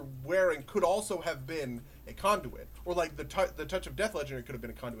legendary that you're wearing could also have been a conduit. Or like the Touch of Death legendary could have been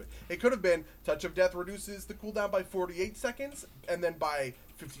a conduit. It could have been Touch of Death reduces the cooldown by 48 seconds, and then by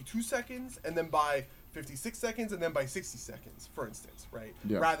 52 seconds, and then by 56 seconds, and then by 60 seconds, for instance, right?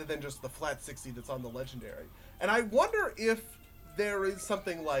 Yeah. Rather than just the flat 60 that's on the legendary. And I wonder if there is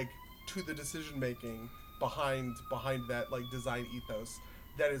something like to the decision making behind that like design ethos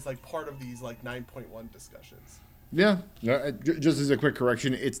that is like part of these like 9.1 discussions. Yeah. Just as a quick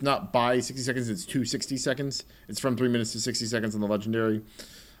correction, it's not by 60 seconds, it's to 60 seconds. It's from 3 minutes to 60 seconds on the legendary.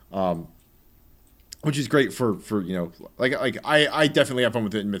 Which is great for you know, like I definitely have fun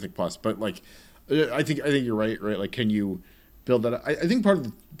with it in Mythic Plus, but like I think you're right? Like, can you build that? I think part of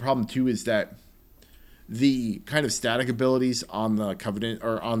the problem too is that the kind of static abilities on the Covenant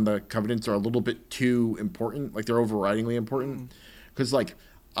or on the Covenants are a little bit too important. Like, they're overridingly important. Because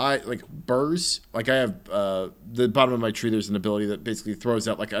I like Burrs. Like, I have the bottom of my tree. There's an ability that basically throws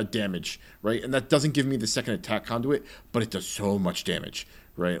out like a damage, right? And that doesn't give me the second attack conduit, but it does so much damage,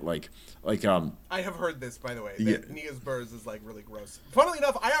 right? Like I have heard this, by the way. Yeah. That Nia's Burrs is like really gross. Funnily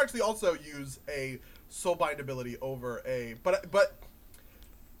enough, I actually also use a Soulbind ability over a but.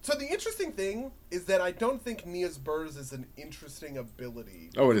 So the interesting thing is that I don't think Nia's Burrs is an interesting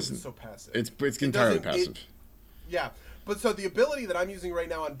ability. Oh, it isn't. It's so passive. It's entirely passive. Yeah, but so the ability that I'm using right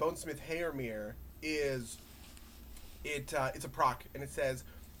now on Bonesmith Hayermere is it's a proc, and it says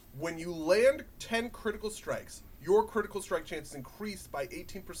when you land 10 critical strikes, your critical strike chance is increased by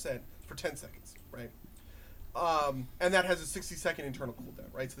 18% for 10 seconds, right? And that has a 60-second internal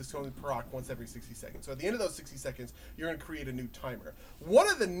cooldown, right? So this can only proc once every 60 seconds. So at the end of those 60 seconds, you're going to create a new timer. One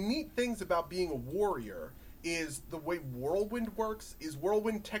of the neat things about being a warrior is the way Whirlwind works is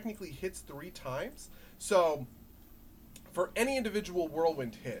Whirlwind technically hits 3 times. So for any individual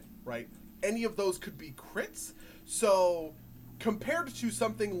Whirlwind hit, right, any of those could be crits. So compared to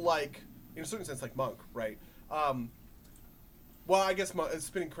something like, in a certain sense, like Monk, right? Well, I guess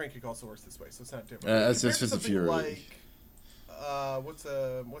Spinning Crank Kick also works this way, so it's not different. That's just a Fury. Like, what's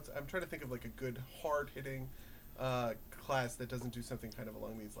I'm trying to think of like a good hard hitting class that doesn't do something kind of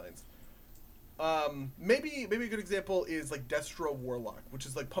along these lines. Maybe a good example is like Destro Warlock, which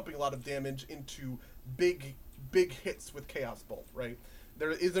is like pumping a lot of damage into big hits with Chaos Bolt, right?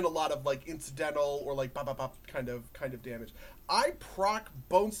 There isn't a lot of like incidental or like bop kind of damage. I proc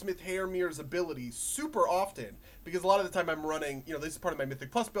Bonesmith Hayermere's ability super often because a lot of the time I'm running, you know, this is part of my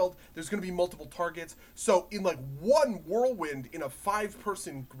Mythic Plus build. There's going to be multiple targets, so in like one Whirlwind in a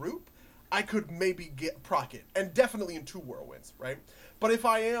 5-person group, I could maybe proc it, and definitely in 2 Whirlwinds, right? But if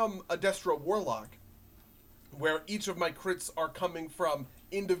I am a Destro Warlock, where each of my crits are coming from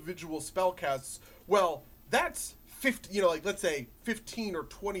individual spellcasts, well, that's 50, you know, like let's say 15 or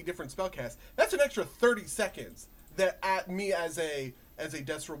 20 different spellcasts. That's an extra 30 seconds that at me as a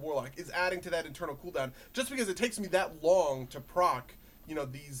Destro Warlock is adding to that internal cooldown, just because it takes me that long to proc, you know,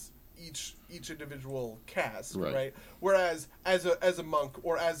 these each individual cast, right? Whereas as a monk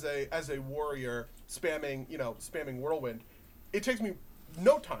or as a warrior spamming Whirlwind, it takes me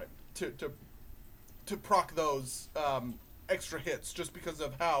no time to proc those extra hits just because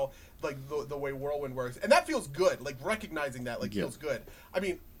of how like the way Whirlwind works, and that feels good. Like recognizing that feels good. I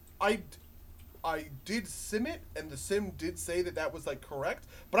mean, I did sim it, and the sim did say that was like correct,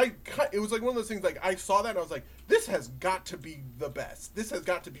 but it was like one of those things like I saw that and I was like, this has got to be the best. This has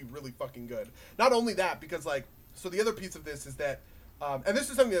got to be really fucking good. Not only that, because like, so the other piece of this is that, and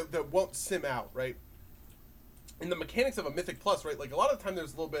this is something that won't sim out, right? In the mechanics of a Mythic Plus, right, like a lot of the time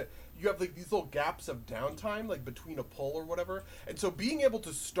there's a little bit, you have like these little gaps of downtime, like between a pull or whatever, and so being able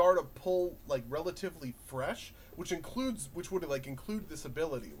to start a pull like relatively fresh, which would like include this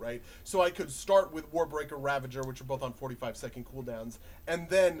ability, right? So I could start with Warbreaker, Ravager, which are both on 45-second cooldowns, and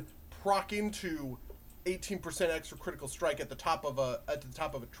then proc into 18% extra critical strike at the top of a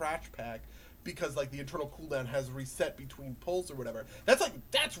trash pack, because like the internal cooldown has reset between pulls or whatever.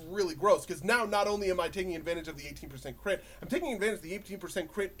 That's really gross, because now not only am I taking advantage of the 18% crit, I'm taking advantage of the 18%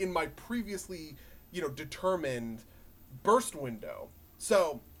 crit in my previously, you know, determined burst window.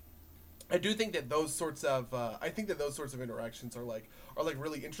 So I do think that those sorts of interactions are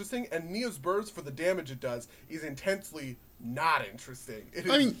really interesting, and Nia's Burrs, for the damage it does, is intensely not interesting. It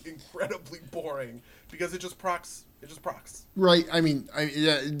is incredibly boring because it just procs. Right. I mean,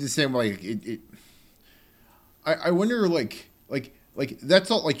 the same way. I wonder, like that's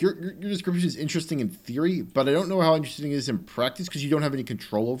all. Like your description is interesting in theory, but I don't know how interesting it is in practice because you don't have any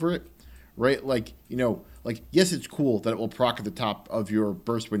control over it, right? Like, you know, like yes, it's cool that it will proc at the top of your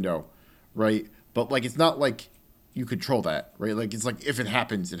burst window, right? But like, it's not like you control that, right? Like it's like if it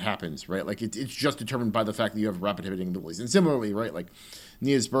happens, it happens, right? Like it's just determined by the fact that you have rapid hitting abilities. And similarly, right? Like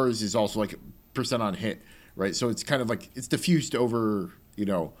Nia's Burrs is also like percent on hit, right? So it's kind of like it's diffused over,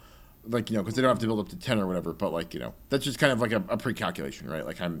 like because they don't have to build up to 10 or whatever. But like that's just kind of like a pre-calculation, right?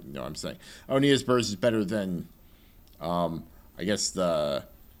 Like I'm saying, oh, Nia's Burrs is better than, I guess the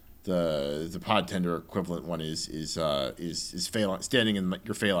pod tender equivalent one is Phalanx, standing in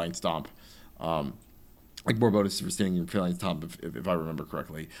your Phalanx Stomp. Like more bonus for standing in Phalanx Stomp, if I remember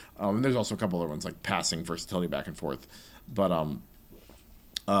correctly. And there's also a couple other ones like passing versatility back and forth. But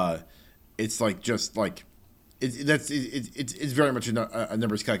it's like just like it's very much a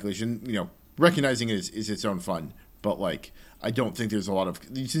numbers calculation. Recognizing it is its own fun, but like I don't think there's a lot of,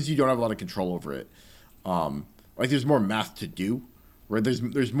 since you don't have a lot of control over it. Like there's more math to do, right?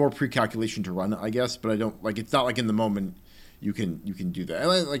 There's more pre-calculation to run, I guess, but I don't like. It's not like in the moment you can do that.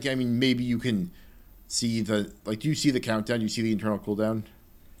 And like I mean, maybe you can see do you see the countdown? Do you see the internal cooldown?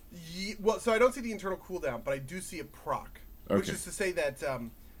 Well, so I don't see the internal cooldown, but I do see a proc, which is to say that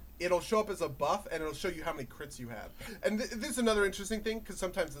it'll show up as a buff and it'll show you how many crits you have. And this is another interesting thing, because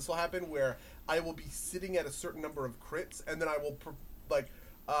sometimes this will happen where I will be sitting at a certain number of crits, and then I will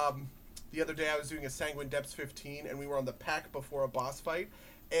the other day I was doing a Sanguine Depths 15, and we were on the pack before a boss fight,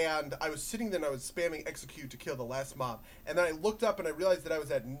 and I was sitting there and I was spamming execute to kill the last mob, and then I looked up and I realized that I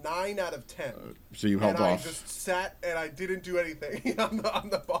was at 9 out of 10. So you held off. And I just sat and I didn't do anything on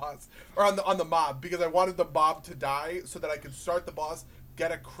the boss or on the mob, because I wanted the mob to die so that I could start the boss,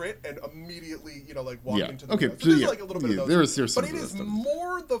 get a crit, and immediately walk into the window. So there's like a little bit of those. There's but it is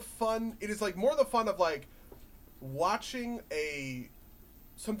more the fun. It is like more the fun of like watching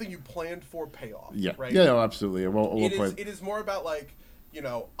something you planned for payoff. Yeah. Right. Yeah. No, absolutely. It is more about like,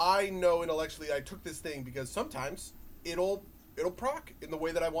 I know intellectually I took this thing because sometimes it'll proc in the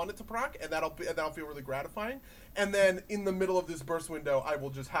way that I want it to proc, and that'll feel really gratifying. And then in the middle of this burst window, I will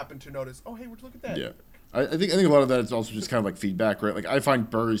just happen to notice, oh hey, look at that. Yeah. I think a lot of that is also just kind of like feedback, right? Like I find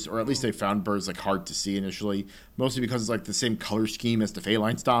burrs, or at least I found burrs like hard to see initially, mostly because it's like the same color scheme as the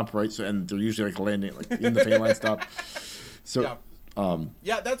Phalanx Stomp, right? So and they're usually like landing like in the Phalanx Stomp. So. Yeah.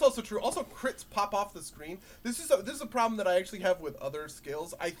 Yeah, that's also true. Also, crits pop off the screen. This is a problem that I actually have with other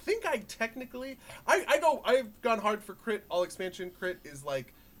skills. I think I technically I've gone hard for crit. All expansion crit is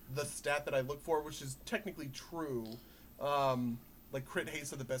like the stat that I look for, which is technically true. Like crit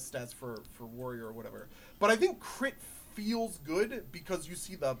haste are the best stats for warrior or whatever. But I think crit feels good because you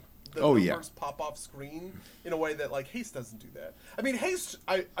see the numbers pop off screen in a way that like haste doesn't do that. I mean, haste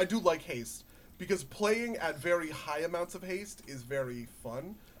I do like haste, because playing at very high amounts of haste is very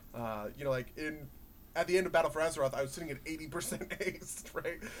fun. Like at the end of Battle for Azeroth, I was sitting at 80% haste,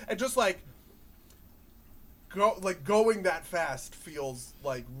 right? And just going that fast feels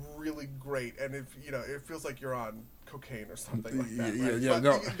like really great, and if it feels like you're on cocaine or something like that. Right? Yeah, but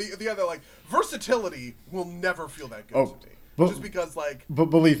no. The other versatility will never feel that good to me. Just because But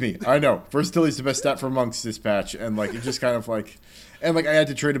believe me, I know versatility is the best stat for monks this patch, and like it just kind of like, and like I had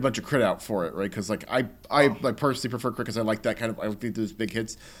to trade a bunch of crit out for it, right? Because like I like personally prefer crit because I like that kind of, I like those big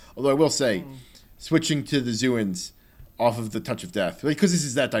hits. Although I will say, switching to the Zuins off of the Touch of Death, because this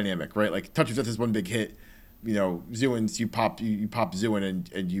is that dynamic, right? Like Touch of Death is one big hit. Zuins, you pop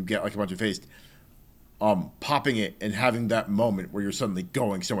Zuin and you get like a bunch of haste. Popping it and having that moment where you're suddenly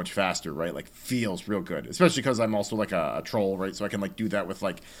going so much faster, right? Like feels real good, especially because I'm also like a troll, right? So I can like do that with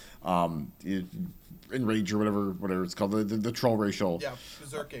like enrage or whatever it's called, the troll racial. Yeah,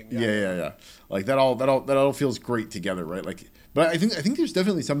 berserking. Yeah. Like that all feels great together, right? Like, but I think there's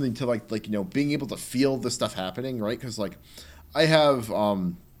definitely something to like being able to feel the stuff happening, right? Because like I have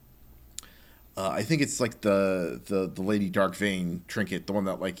I think it's like the Lady Dark Vein trinket, the one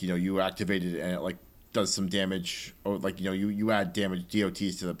that like you activated and it like does some damage, or like you add damage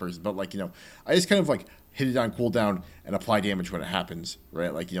DOTs to the person, but like I just kind of like hit it on cooldown and apply damage when it happens,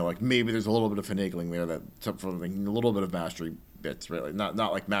 right? Like like maybe there's a little bit of finagling there, that for like a little bit of mastery bits, right? Like not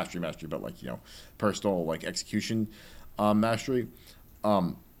like mastery, but like personal like execution mastery,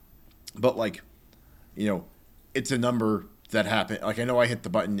 but like it's a number that happened. Like I know I hit the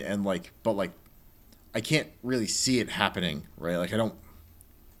button and like, but like I can't really see it happening, right? Like I don't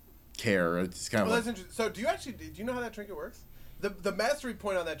care. It's kind of that's interesting. So do you know how that trinket works? The mastery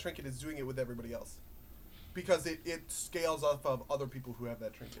point on that trinket is doing it with everybody else, because it scales off of other people who have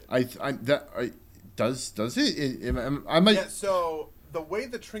that trinket. Does it? I might. Yeah. So the way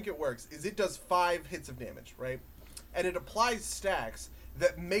the trinket works is it does 5 hits of damage, right? And it applies stacks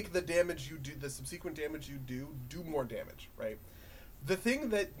that make the damage you do, the subsequent damage you do more damage, right? The thing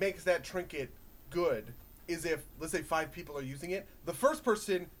that makes that trinket good is if, let's say 5 people are using it, the first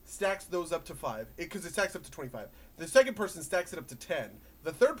person stacks those up to 5, because it stacks up to 25. The second person stacks it up to 10.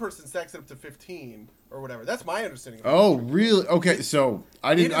 The third person stacks it up to 15 or whatever. That's my understanding of it. Oh, really? Okay, so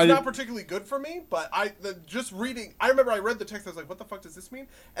I didn't. It's not particularly good for me, but just reading. I remember I read the text. I was like, "What the fuck does this mean?"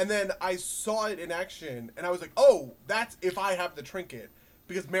 And then I saw it in action, and I was like, "Oh, that's if I have the trinket,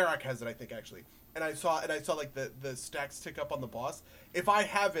 because Merak has it, I think actually." And I saw like the stacks tick up on the boss. If I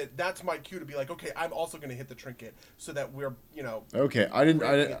have it, that's my cue to be like, okay, I'm also going to hit the trinket so that we're Okay, I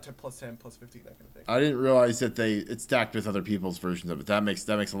didn't to plus 10, plus 15, that kind of thing. I didn't realize that it stacked with other people's versions of it. That makes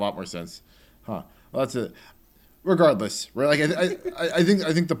a lot more sense, huh? Well, that's it. Regardless, right? Like I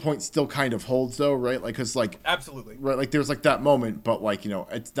think the point still kind of holds though, right? Like because like absolutely right, like there's like that moment, but like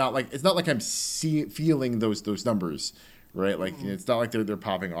it's not like I'm feeling those numbers, right? Like it's not like they're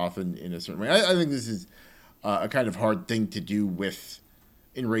popping off in a certain way. I think this is a kind of hard thing to do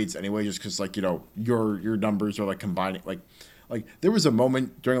in raids anyway, just because like your numbers are like combining like there was a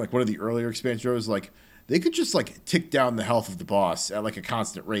moment during like one of the earlier expansion shows like they could just like tick down the health of the boss at like a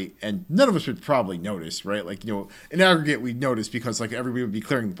constant rate and none of us would probably notice, right? Like in aggregate we'd notice because like everybody would be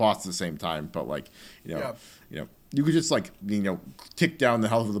clearing the boss at the same time, but like you could just like tick down the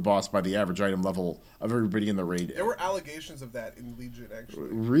health of the boss by the average item level of everybody in the raid. There were allegations of that in Legion actually.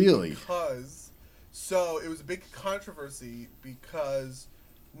 Really? So it was a big controversy because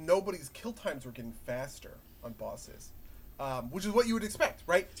nobody's kill times were getting faster on bosses, which is what you would expect,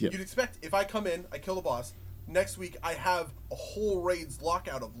 right? Yep. You'd expect if I come in, I kill the boss, next week I have a whole raid's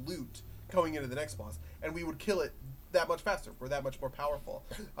lockout of loot going into the next boss, and we would kill it that much faster. We're that much more powerful.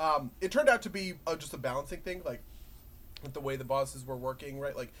 It turned out to be just a balancing thing, like with the way the bosses were working,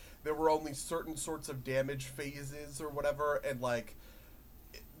 right? Like there were only certain sorts of damage phases or whatever, and like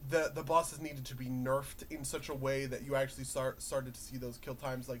the bosses needed to be nerfed in such a way that you actually started to see those kill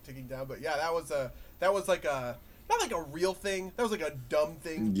times like ticking down. But yeah, that was like a not like a real thing. That was like a dumb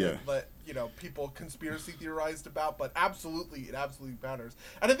thing that people conspiracy theorized about. But it absolutely matters.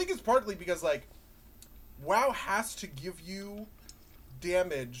 And I think it's partly because like WoW has to give you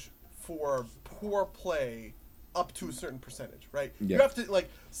damage for poor play up to a certain percentage, right? Yeah. You have to like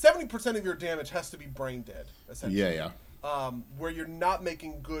 70% of your damage has to be brain dead, essentially. Yeah. Where you're not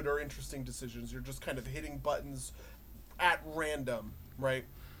making good or interesting decisions. You're just kind of hitting buttons at random, right?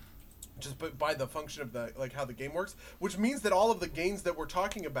 Just by the function of how the game works, which means that all of the gains that we're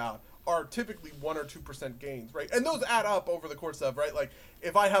talking about are typically 1 or 2% gains, right? And those add up over the course of, right? Like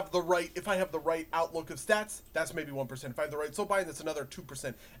if I have the right outlook of stats, that's maybe 1%. If I have the right soul bind, that's another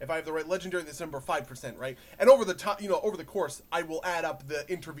 2%. If I have the right legendary, that's number 5%, right? And over the top, over the course, I will add up the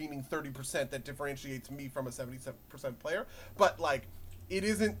intervening 30% that differentiates me from a 77% player. But like, it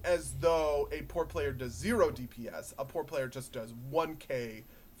isn't as though a poor player does 0 DPS. A poor player just does 1K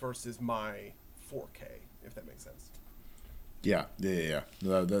versus my 4K, if that makes sense. Yeah.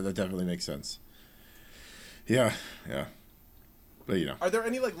 That definitely makes sense. Yeah. But are there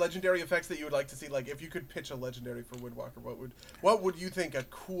any like legendary effects that you would like to see? Like, if you could pitch a legendary for Windwalker, what would you think a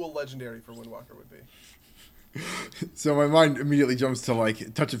cool legendary for Windwalker would be? So my mind immediately jumps to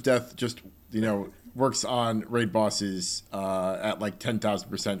like Touch of Death. Just works on raid bosses at like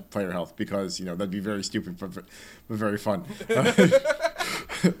 10,000% player health because that'd be very stupid but very fun.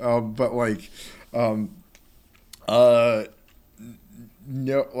 But like,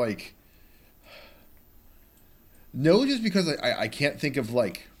 no, just because I can't think of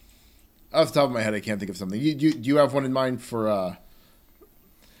like off the top of my head I can't think of something. Do you have one in mind for? Not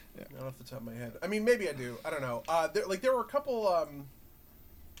off the top of my head. I mean, maybe I do. I don't know. There were a couple.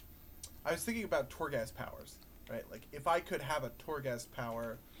 I was thinking about Torghast powers, right? Like if I could have a Torghast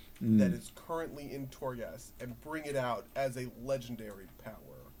power that is currently in Torghast and bring it out as a legendary power,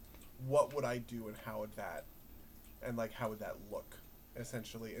 what would I do and how would that look,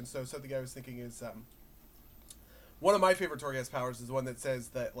 essentially? And so something I was thinking is one of my favorite Torghast powers is one that says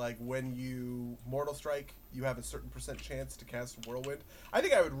that like when you Mortal Strike, you have a certain % chance to cast Whirlwind. I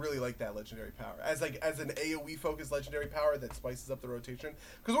think I would really like that legendary power as an AoE focused legendary power that spices up the rotation.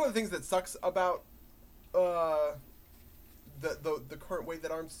 Because one of the things that sucks about the current way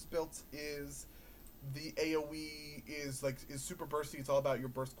that ARMS is built is the AoE is super bursty. It's all about your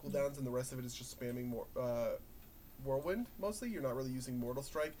burst cooldowns, and the rest of it is just spamming more Whirlwind mostly. You're not really using Mortal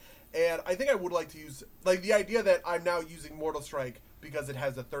Strike. And I think I would like to use like the idea that I'm now using Mortal Strike because it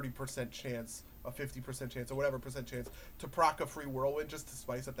has a 30% chance, a 50% chance, or whatever percent chance to proc a free Whirlwind just to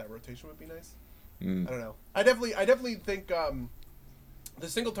spice up that rotation would be nice. I don't know. I definitely think the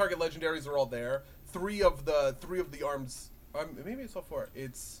single target legendaries are all there. Three of the arms. Maybe it's all 4.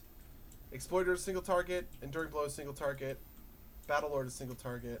 It's Exploiter is single target, Enduring Blow is single target, Battle Lord is single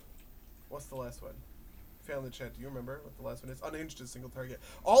target. What's the last one? fan in the chat, do you remember what the last one is? Unhinged is single target.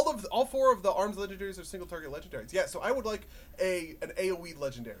 All four of the arms legendaries are single target legendaries. Yeah, so I would like an AoE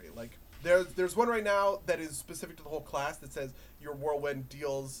legendary. Like there's one right now that is specific to the whole class that says your whirlwind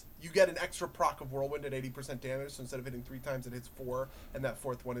deals, you get an extra proc of whirlwind at 80% damage, so instead of hitting 3 times it hits 4, and that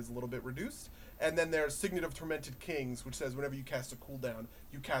fourth one is a little bit reduced. And then there's Signet of Tormented Kings, which says whenever you cast a cooldown,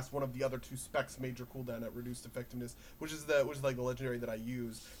 you cast one of the other 2 specs major cooldown at reduced effectiveness, which is like the legendary that I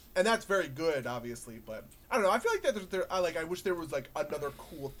use. And that's very good, obviously, but I don't know. I feel like that I wish there was like another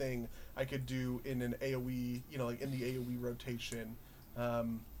cool thing I could do in an AoE, like in the AoE rotation.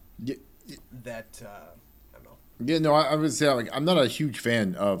 That I don't know. Yeah, no, I would say like I'm not a huge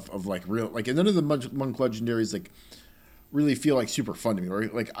fan of like real like, and none of the monk legendaries like really feel like super fun to me.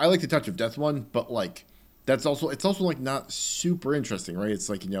 Right? Like I like the Touch of Death one, but like it's also like not super interesting, right? It's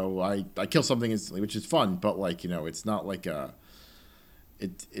like I kill something instantly, which is fun, but like it's not like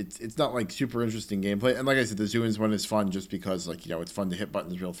it's not like super interesting gameplay. And like I said, the Zooms one is fun just because like it's fun to hit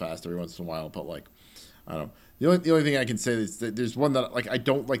buttons real fast every once in a while. But like I don't know. The only thing I can say is that there's one that like I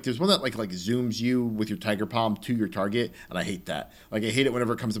don't like. There's one that like zooms you with your Tiger Palm to your target, and I hate that. Like I hate it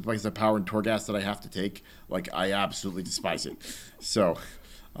whenever it comes up against a power and Torghast that I have to take. Like I absolutely despise it. So.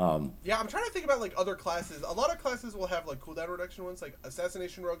 Yeah, I'm trying to think about like other classes. A lot of classes will have like cooldown reduction ones. Like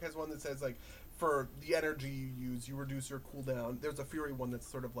Assassination Rogue has one that says like for the energy you use, you reduce your cooldown. There's a Fury one that's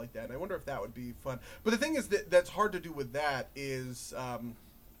sort of like that. And I wonder if that would be fun. But the thing is that's hard to do with that is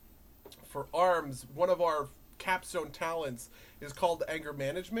for arms, one of our capstone talents is called Anger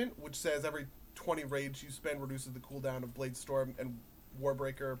Management, which says every 20 rage you spend reduces the cooldown of Blade Storm and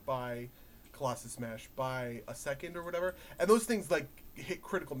Warbreaker by Colossus Smash by a second or whatever. And those things like hit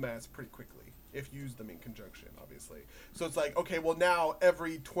critical mass pretty quickly if you use them in conjunction, obviously. So it's like, okay, well now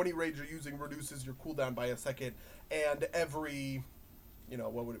every 20 rage you're using reduces your cooldown by a second, and every,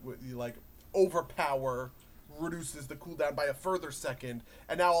 what would you like, overpower reduces the cooldown by a further second,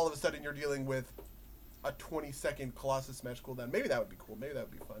 and now all of a sudden you're dealing with a 20-second Colossus Smash cooldown. Maybe that would be cool. Maybe that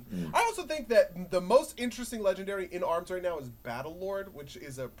would be fun. I also think that the most interesting legendary in ARMS right now is Battle Lord, which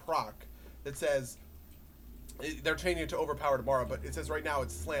is a proc that says they're changing it to Overpower tomorrow, but it says right now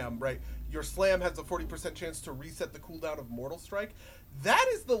it's Slam, right? Your Slam has a 40% chance to reset the cooldown of Mortal Strike. That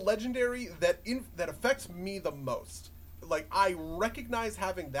is the legendary that affects me the most. Like, I recognize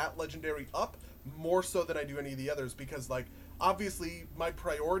having that legendary up more so than I do any of the others because, like, obviously, my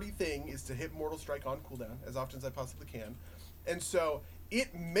priority thing is to hit Mortal Strike on cooldown as often as I possibly can. And so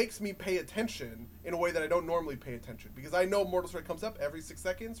it makes me pay attention in a way that I don't normally pay attention because I know Mortal Strike comes up every 6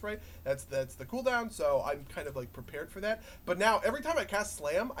 seconds, right? That's the cooldown, so I'm kind of like prepared for that. But now every time I cast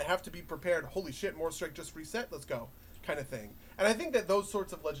Slam, I have to be prepared. Holy shit, Mortal Strike just reset, let's go, kind of thing. And I think that those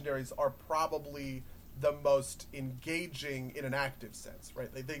sorts of legendaries are probably the most engaging in an active sense, right?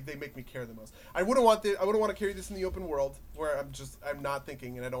 They make me care the most. I wouldn't want to carry this in the open world where I'm not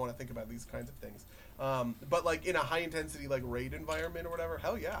thinking and I don't want to think about these kinds of things. But like in a high intensity like raid environment or whatever,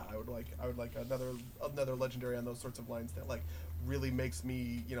 hell yeah, I would like another legendary on those sorts of lines that like really makes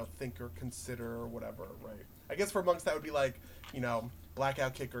me think or consider or whatever, right? I guess for monks that would be like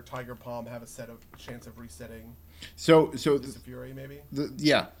Blackout Kick or Tiger Palm have a chance of resetting. So Fury maybe.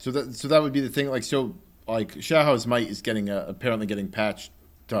 So that would be the thing. Like Shao's Might is apparently getting patched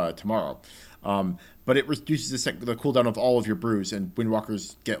tomorrow, but it reduces the cooldown of all of your brews, and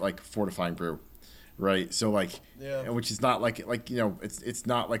Windwalkers get like Fortifying Brew, right? So like, which is not it's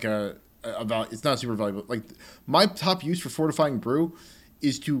not like it's not super valuable. Like my top use for Fortifying Brew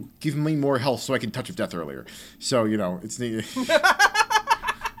is to give me more health so I can Touch of Death earlier. So it's neat.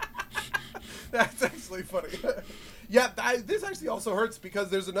 That's actually funny. Yeah, this actually also hurts because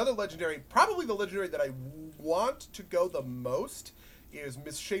there's another legendary, probably the legendary that I want to go the most is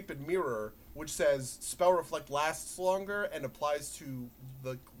Misshapen Mirror, which says Spell Reflect lasts longer and applies to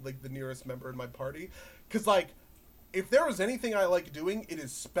the nearest member in my party. Because if there is anything I like doing, it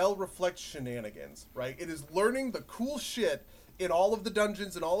is Spell Reflect shenanigans, right? It is learning the cool shit in all of the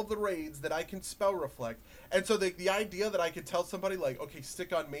dungeons and all of the raids that I can Spell Reflect. And so the idea that I could tell somebody like, okay,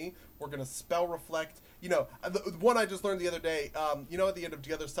 stick on me, we're going to Spell Reflect. The one I just learned the other day, at the end of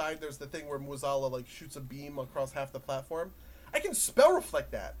The Other Side, there's the thing where Muazala shoots a beam across half the platform. I can Spell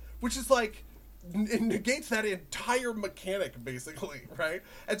Reflect that, which is it negates that entire mechanic, basically, right?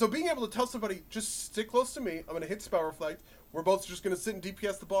 And so being able to tell somebody, just stick close to me, I'm going to hit Spell Reflect, we're both just going to sit and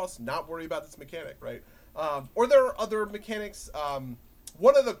DPS the boss, not worry about this mechanic, right? Or there are other mechanics.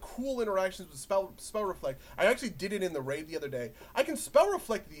 One of the cool interactions with Spell Reflect, I actually did it in the raid the other day. I can Spell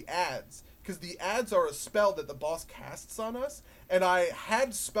Reflect the ads, because the ads are a spell that the boss casts on us, and I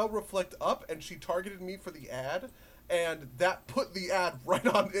had Spell Reflect up, and she targeted me for the ad. and that put the ad right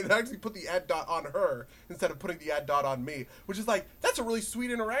on. It actually put the ad dot on her instead of putting the ad dot on me, which is like that's a really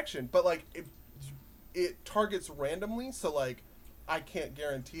sweet interaction. But like it targets randomly, so like I can't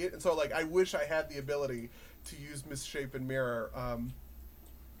guarantee it, and so like I wish I had the ability to use Misshapen Mirror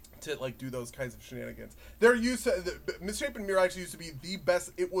to like do those kinds of shenanigans. They're used to Misshapen Mirror actually used to be the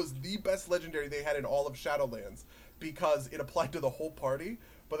best. It was the best legendary they had in all of Shadowlands because it applied to the whole party.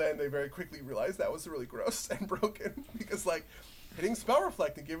 But then they very quickly realized that was really gross and broken because like hitting Spell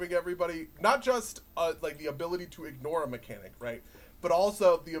Reflect and giving everybody not just like the ability to ignore a mechanic, right, but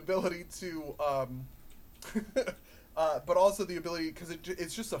also the ability to because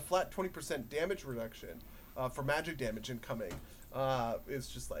it's just a flat 20% damage reduction for magic damage incoming. It's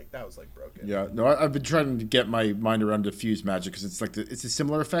just like that was like broken. Yeah, no, I've been trying to get my mind around diffuse magic because it's like it's a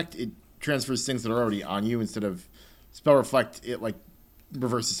similar effect. It transfers things that are already on you instead of Spell Reflect. It like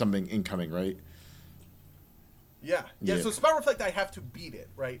reverses something incoming, right? Yeah. So Spell Reflect, I have to beat it,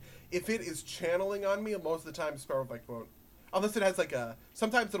 right? If it is channeling on me, most of the time Spell Reflect won't. Unless it has like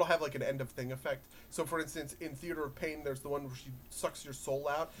sometimes it'll have like an end of thing effect. So for instance, in Theater of Pain, there's the one where she sucks your soul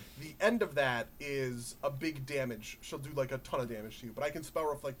out. The end of that is a big damage. She'll do like a ton of damage to you, but I can Spell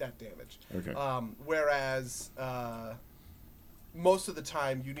Reflect that damage. Okay. Whereas most of the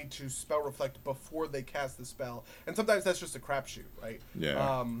time you need to Spell Reflect before they cast the spell, and sometimes that's just a crapshoot, right?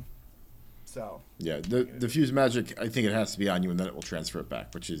 Yeah. So. Yeah, the diffuse magic, I think it has to be on you, and then it will transfer it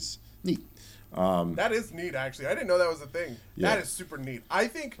back, which is neat. That is neat, actually. I didn't know that was a thing. Yeah. That is super neat. I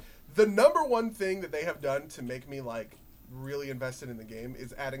think the number one thing that they have done to make me like really invested in the game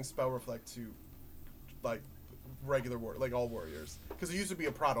is adding Spell Reflect to like regular like all warriors, because it used to be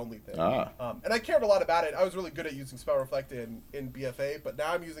a prod only thing. And I cared a lot about it. I was really good at using Spell Reflect in BFA, but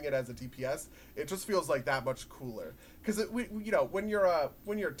now I'm using it as a DPS. It just feels like that much cooler because when you're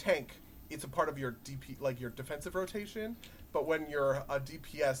a tank, it's a part of your DP, like your defensive rotation. But when you're a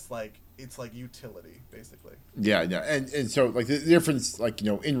DPS, like it's like utility, basically. Yeah, and so like the difference, like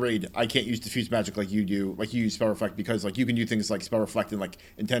in raid, I can't use diffuse magic like you do, like you use Spell Reflect because like you can do things like Spell Reflect and like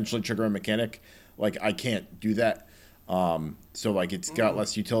intentionally trigger a mechanic. Like I can't do that. So like it's got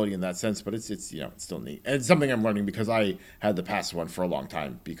less utility in that sense, but it's it's still neat, and it's something I'm learning because I had the passive one for a long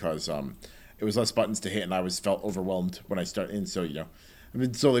time because it was less buttons to hit and I felt overwhelmed when I started in. So I've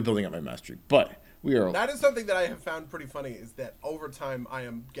been slowly building up my mastery, but. That is something that I have found pretty funny is that over time I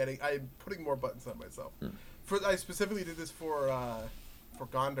am putting more buttons on myself. I specifically did this for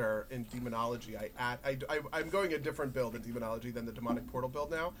Gondar in Demonology. I'm going a different build in Demonology than the Demonic Portal build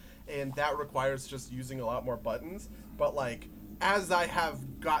now, and that requires just using a lot more buttons. But like as I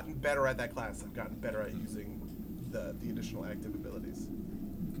have gotten better at that class, I've gotten better at using the additional active abilities.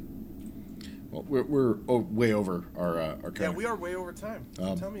 Well, we're way over our Yeah, we are way over time.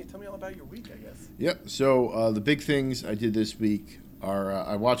 So tell me all about your week, I guess. Yep. So the big things I did this week are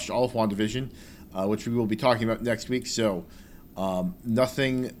I watched all of WandaVision, which we will be talking about next week. So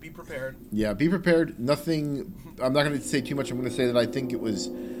nothing. Be prepared. Yeah, be prepared. Nothing. I'm not going to say too much. I'm going to say that I think it was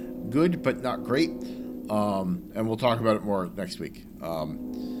good, but not great. And we'll talk about it more next week.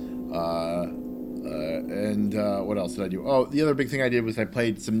 And what else did I do? Oh, the other big thing I did was I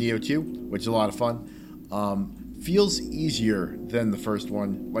played some Nioh 2, which is a lot of fun. Feels easier than the first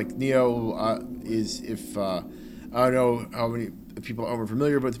one. Like Nioh is, if I don't know how many people are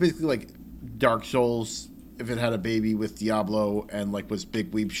familiar, but it's basically like Dark Souls if it had a baby with Diablo and like was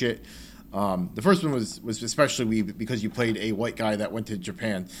big weeb shit. The first one was especially weeb because you played a white guy that went to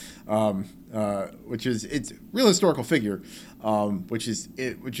Japan, which is it's a real historical figure, which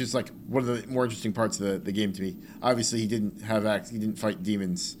is like one of the more interesting parts of the game to me. Obviously, he didn't fight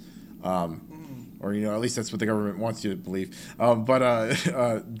demons, or at least that's what the government wants you to believe. But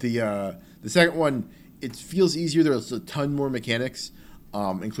the second one, it feels easier. There's a ton more mechanics,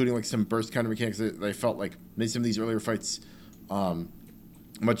 including like some burst counter mechanics that I felt like made some of these earlier fights.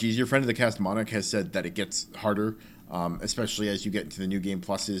 Much easier. Friend of the Cast Monarch has said that it gets harder, especially as you get into the new game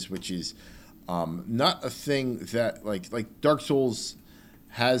pluses, which is not a thing that like Dark Souls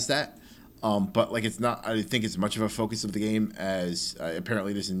has that, but like it's not. I think it's much of a focus of the game as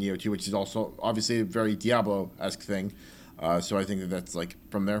apparently it is in Nioh 2, which is also obviously a very Diablo-esque thing. So I think that's like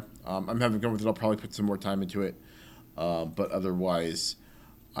from there. I'm having fun with it. I'll probably put some more time into it, but otherwise,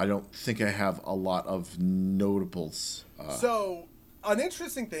 I don't think I have a lot of notables. So. An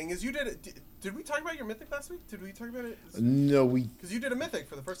interesting thing is you did we talk about your Mythic last week? Did we talk about it? No, because you did a Mythic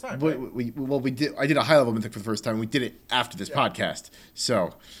for the first time. Right? We did. I did a high level Mythic for the first time. We did it after this podcast,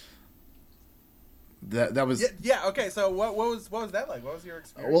 so that was Okay, so what was that like? What was your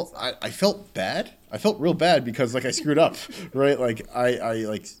experience? Well, I felt bad. I felt real bad because like I screwed up, right? Like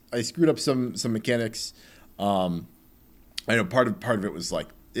I screwed up some mechanics. I know part of it was like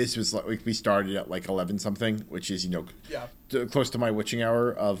this was like we started at like 11 something, which is Yeah. close to my witching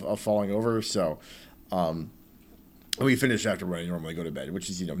hour of falling over. So we finished after when I normally go to bed, which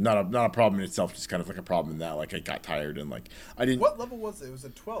is not a problem in itself, just kind of like a problem in that like I got tired and like I didn't. What level was it? It was a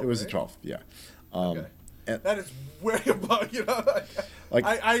 12. It was right? a 12. Yeah. Okay. And, That is way above, Like-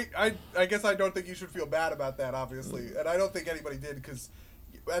 I guess I don't think you should feel bad about that, obviously, and I don't think anybody did, because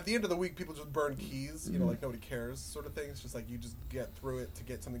at the end of the week, people just burn keys, like nobody cares, sort of thing. It's just like you just get through it to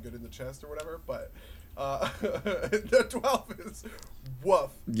get something good in the chest or whatever. But the 12 is woof.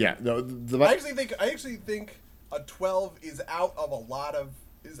 yeah. No. I actually think a 12 is out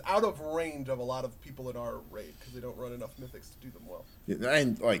of range of a lot of people in our raid because they don't run enough mythics to do them well.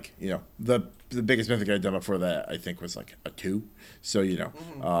 And like the biggest mythic I'd done before that I think was like a 2. So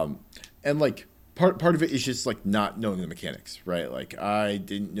and like part of it is just like not knowing the mechanics, right? Like I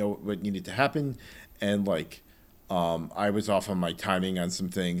didn't know what needed to happen, and like I was off on my timing on some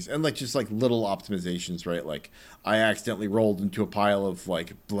things, and like just like little optimizations, right? Like I accidentally rolled into a pile of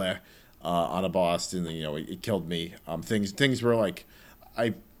like bleh on a boss, and then it killed me. Things were like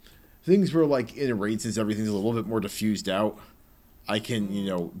things were like in a raid, since everything's a little bit more diffused out, I can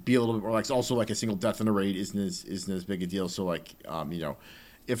be a little bit more relaxed. Also, like a single death in a raid isn't as big a deal. So like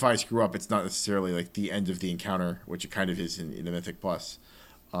if I screw up, it's not necessarily like the end of the encounter, which it kind of is in the Mythic Plus.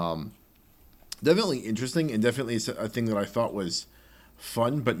 Definitely interesting, and definitely a thing that I thought was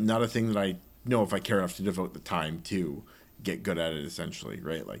fun, but not a thing that I know if I care enough to devote the time to get good at it. Essentially,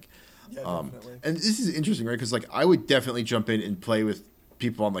 right? Like, Yeah, definitely. and this is interesting, right? Because like I would definitely jump in and play with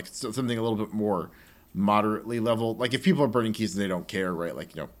people on like something a little bit more moderately level. Like if people are burning keys and they don't care, right?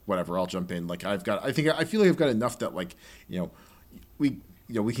 Like whatever, I'll jump in. Like I feel like I've got enough that like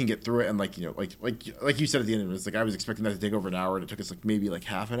we can get through it, and like you said at the end of it, it's like I was expecting that to take over an hour, and it took us like maybe like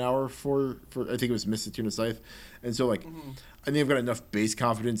half an hour for I think it was Mist of Tuna Scythe, and so like I think I've got enough base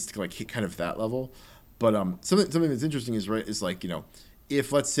confidence to like hit kind of that level. But something that's interesting is like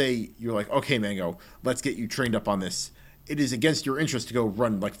if let's say you're like, okay, Mango, let's get you trained up on this. It is against your interest to go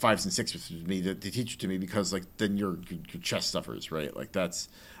run like 5s and 6s with me to teach it to me, because like then your chest suffers, right? Like that's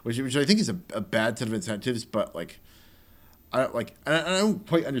which I think is a bad set of incentives, but like I don't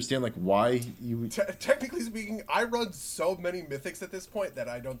quite understand like why you. Technically speaking, I run so many mythics at this point that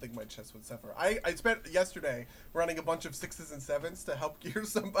I don't think my chest would suffer. I spent yesterday running a bunch of 6s and 7s to help gear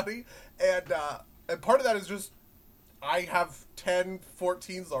somebody, and part of that is just I have 10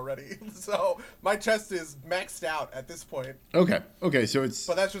 14s already, so my chest is maxed out at this point. Okay, so it's.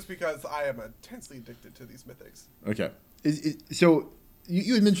 But that's just because I am intensely addicted to these mythics. Okay, so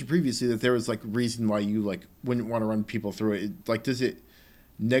you had mentioned previously that there was like reason why you like wouldn't want to run people through it. Like, does it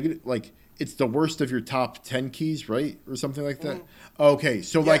negative like it's the worst of your top 10 keys, right, or something like that? Okay,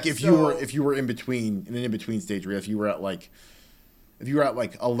 so like if you were in between stage, where if you were at like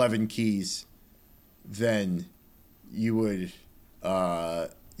 11 keys, then you would or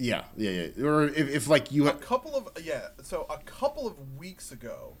if like you a couple of weeks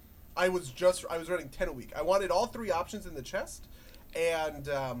ago I was running 10 a week. I wanted all 3 options in the chest, and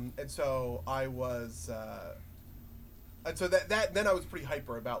so I was and so that then I was pretty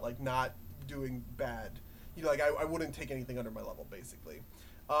hyper about like not doing bad, like I wouldn't take anything under my level basically.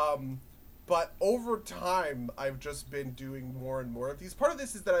 But over time I've just been doing more and more of these. Part of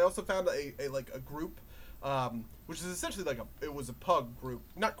this is that I also found a group, which is essentially like it was a pug group.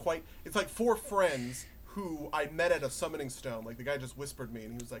 Not quite. It's like 4 friends who I met at a summoning stone. Like the guy just whispered me,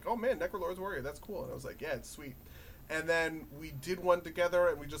 and he was like, "Oh man, Necrolord's Warrior, that's cool." And I was like, "Yeah, it's sweet." And then we did one together,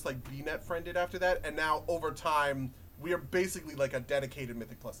 and we just like BNet friended after that. And now over time, we are basically like a dedicated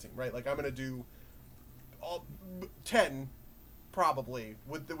Mythic Plus team, right? Like I'm gonna do all 10 probably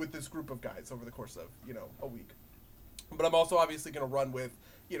with this group of guys over the course of a week. But I'm also obviously gonna run with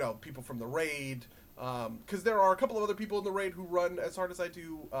people from the raid. Because there are a couple of other people in the raid who run as hard as I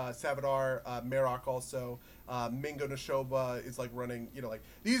do. Savadar, Marok also, Mingo Nashoba is like running.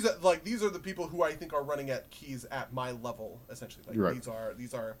 These are the people who I think are running at keys at my level essentially. Like right.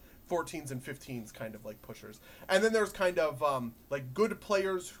 These are 14s and 15s kind of like pushers. And then there's kind of like good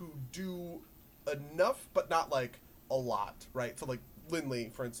players who do enough, but not like a lot, right? So like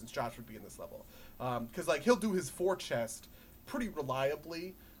Lindley, for instance, Josh would be in this level because like he'll do his 4 chest pretty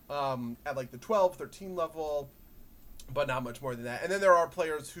reliably. At like the 12, 13 level, but not much more than that. And then there are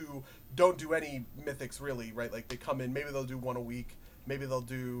players who don't do any mythics really, right? Like they come in, maybe they'll do 1 a week, maybe they'll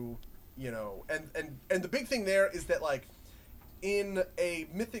do, and the big thing there is that like in a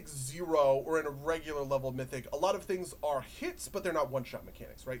Mythic 0 or in a regular level Mythic, a lot of things are hits, but they're not one-shot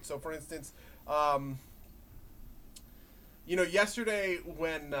mechanics, right? So for instance, Yesterday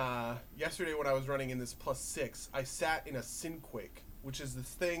when I was running in this +6, I sat in a Sinquake, which is this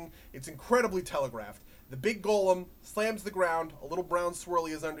thing. It's incredibly telegraphed. The big golem slams the ground, a little brown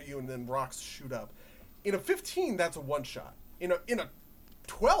swirly is under you, and then rocks shoot up. In a 15, that's a one shot. In a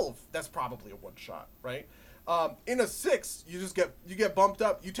 12, that's probably a one shot, right? In a 6, you get bumped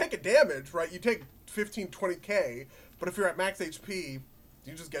up. You take a damage, right? You take 15, 20k, but if you're at max HP,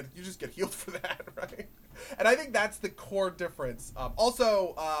 you just get healed for that, right? And I think that's the core difference.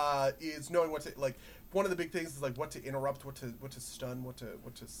 Also, is knowing what to like. One of the big things is like what to interrupt, what to stun, what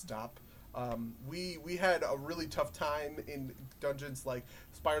to stop. We had a really tough time in dungeons like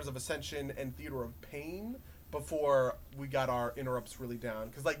Spires of Ascension and Theater of Pain before we got our interrupts really down.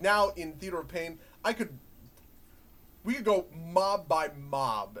 Because like now in Theater of Pain, we could go mob by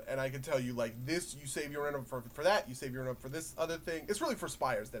mob, and I could tell you, like, this, you save your interrupt for that, you save your interrupt for this other thing. It's really for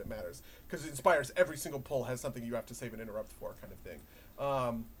Spires that it matters, because in Spires, every single pull has something you have to save an interrupt for, kind of thing.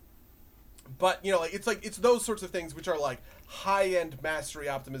 But, it's those sorts of things which are, like, high-end mastery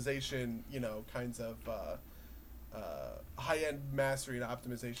optimization, kinds of, high-end mastery and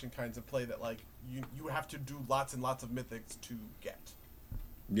optimization kinds of play that, like, you have to do lots and lots of mythics to get.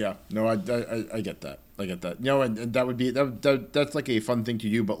 Yeah, no, I get that. I get that. And that would be that's like a fun thing to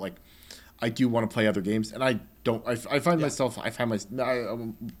do, but like, I do want to play other games, and I don't. I find myself.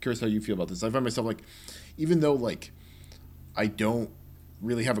 I'm curious how you feel about this. I find myself like, even though like, I don't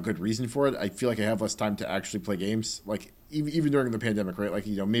really have a good reason for it. I feel like I have less time to actually play games. Like even during the pandemic, right? Like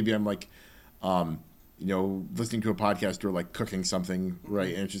maybe I'm like, listening to a podcast or like cooking something,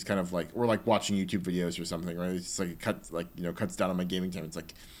 right? And it's just kind of like, or like watching YouTube videos or something, right? It's like it cuts down on my gaming time. It's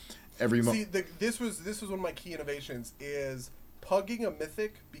like every month. See, this was one of my key innovations. Is pugging a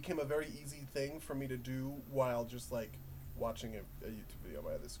mythic became a very easy thing for me to do while just like watching a YouTube video on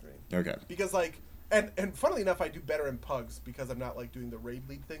my other screen. Okay. Because like, and funnily enough, I do better in pugs because I'm not like doing the raid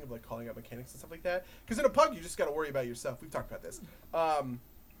lead thing of like calling out mechanics and stuff like that. Because in a pug, you just got to worry about yourself. We've talked about this.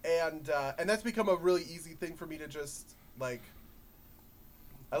 And that's become a really easy thing for me to just, like,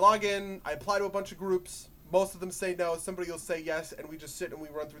 I log in, I apply to a bunch of groups, most of them say no, somebody will say yes, and we just sit and we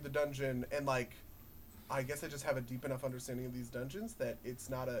run through the dungeon, and, like, I guess I just have a deep enough understanding of these dungeons that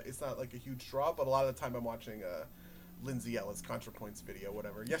it's not like a huge draw, but a lot of the time I'm watching Lindsay Ellis ContraPoints video,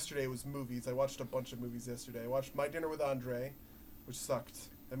 whatever. Yesterday was movies. I watched a bunch of movies yesterday. I watched My Dinner with Andre, which sucked.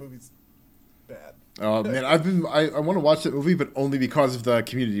 That movie's bad. Oh man, I want to watch that movie, but only because of the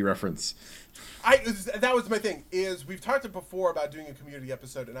Community reference. That was my thing. Is we've talked before about doing a Community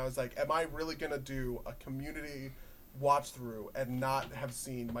episode, and I was like, am I really gonna do a Community watch through and not have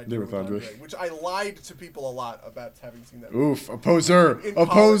seen My Dinner with Andre? Which I lied to people a lot about having seen that movie. Oof, a poser,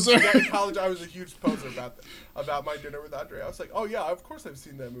 poser. Yeah, in college, I was a huge poser about My Dinner with Andre. I was like, oh yeah, of course I've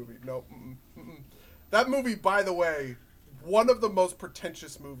seen that movie. No, that movie, by the way, one of the most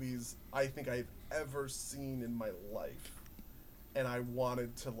pretentious movies I think I've ever seen in my life, and I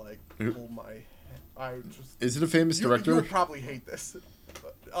wanted to like pull my head. Is it a famous director? You would probably hate this.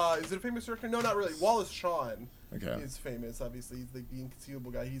 Is it a famous director? No, not really. Wallace Shawn is famous. Obviously, he's the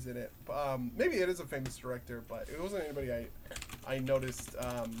Inconceivable guy. He's in it. Maybe it is a famous director, but it wasn't anybody I noticed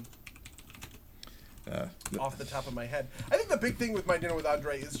off the top of my head. I think the big thing with My Dinner with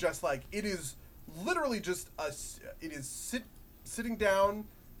Andre is just like it is literally just sitting down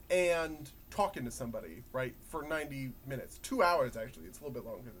and talking to somebody, right, for 90 minutes. 2 hours, actually. It's a little bit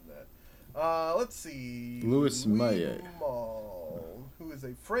longer than that. Let's see. Louis Malle, who is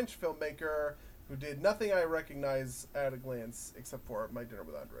a French filmmaker who did nothing I recognize at a glance except for My Dinner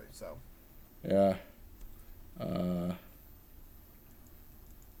with Andre. So. Yeah.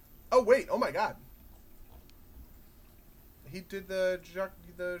 Oh, wait. Oh, my God. He did the Jacques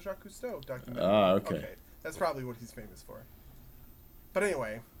Cousteau documentary. Okay. That's probably what he's famous for. But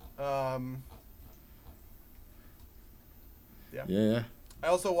anyway, yeah. I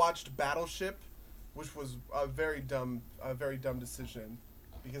also watched Battleship, which was a very dumb decision,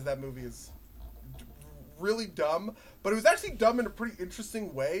 because that movie is really dumb. But it was actually dumb in a pretty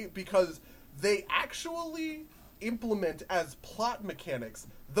interesting way, because they actually implement as plot mechanics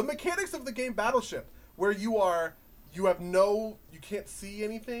the mechanics of the game Battleship, where you can't see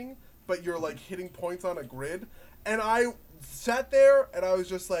anything, but you're like hitting points on a grid. And I sat there and I was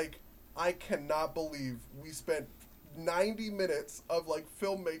just like, I cannot believe we spent 90 minutes of like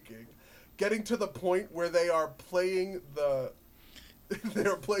filmmaking getting to the point where they are playing the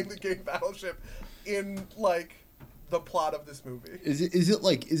game Battleship in like the plot of this movie. Is it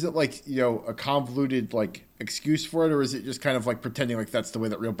like a convoluted like excuse for it, or is it just kind of like pretending like that's the way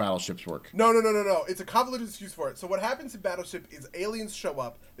that real battleships work? No. It's a convoluted excuse for it. So what happens in Battleship is aliens show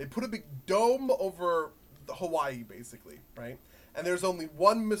up. They put a big dome over Hawaii, basically, right? And there's only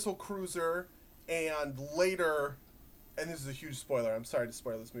one missile cruiser, and later, and this is a huge spoiler, I'm sorry to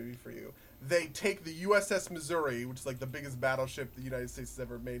spoil this movie for you, they take the USS Missouri, which is like the biggest battleship the United States has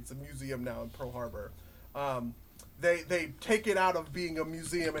ever made. It's a museum now in Pearl Harbor. They take it out of being a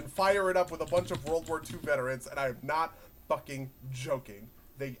museum and fire it up with a bunch of World War II veterans, and I'm not fucking joking.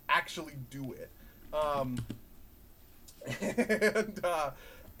 They actually do it.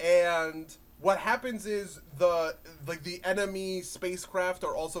 And what happens is the enemy spacecraft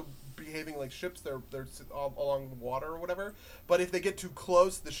are also behaving like ships. They're along the water or whatever. But if they get too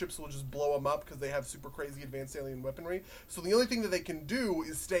close, the ships will just blow them up because they have super crazy advanced alien weaponry. So the only thing that they can do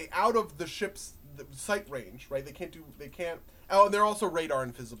is stay out of the ship's sight range, right? They can't. Oh, and they're also radar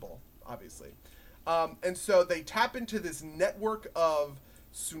invisible, obviously. And so they tap into this network of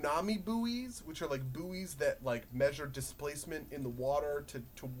tsunami buoys, which are like buoys that like measure displacement in the water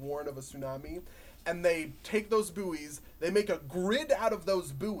to warn of a tsunami. And they take those buoys, they make a grid out of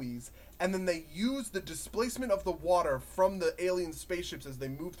those buoys, and then they use the displacement of the water from the alien spaceships as they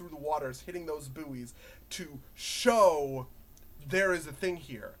move through the waters, hitting those buoys, to show there is a thing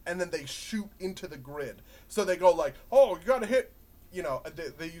here. And then they shoot into the grid. So they go like, oh, you gotta hit,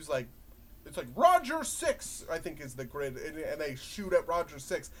 they use like, it's like Roger 6, I think is the grid, and they shoot at Roger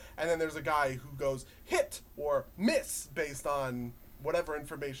 6, and then there's a guy who goes hit or miss based on whatever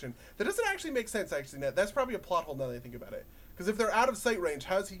information. That doesn't actually make sense, actually. That's probably a plot hole now that I think about it. Because if they're out of sight range,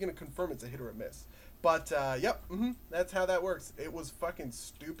 how is he going to confirm it's a hit or a miss? But, that's how that works. It was fucking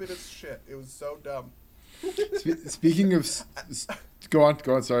stupid as shit. It was so dumb. Speaking of... Go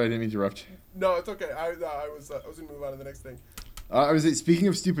on, sorry, I didn't mean to interrupt. No, it's okay. I was going to move on to the next thing. Speaking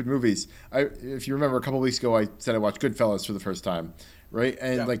of stupid movies, if you remember a couple of weeks ago, I said I watched Goodfellas for the first time, right?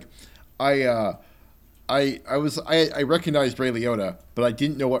 And I recognized Ray Liotta, but I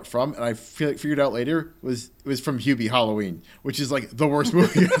didn't know what from, and I figured out later it was from Hubie Halloween, which is like the worst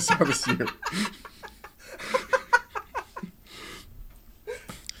movie I saw this year.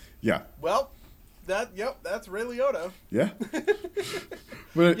 Yeah. Well, that's Ray Liotta. Yeah.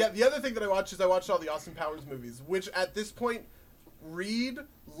 But the other thing that I watched all the Austin Powers movies, which at this point read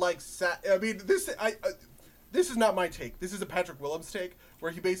like this is not my take. This is a Patrick Willems take,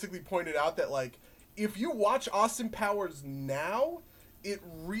 where he basically pointed out that like if you watch Austin Powers now, it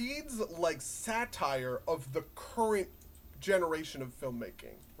reads like satire of the current generation of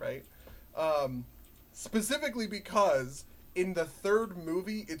filmmaking, right? Specifically because in the third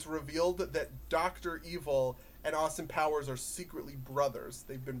movie, it's revealed that Dr. Evil and Austin Powers are secretly brothers.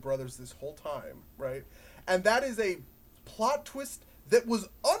 They've been brothers this whole time, right? And that is a plot twist that was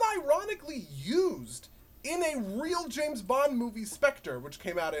unironically used in a real James Bond movie, Spectre, which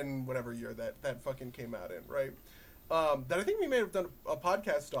came out in whatever year that fucking came out in, right? That I think we may have done a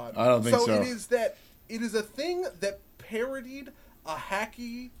podcast on. I don't think so. So it is a thing that parodied a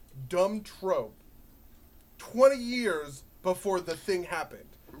hacky, dumb trope 20 years before the thing happened.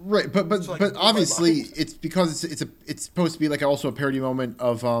 Right, but obviously it's because it's supposed to be like also a parody moment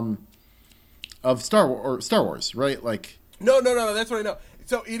of Star Wars, right? Like no, that's what I know.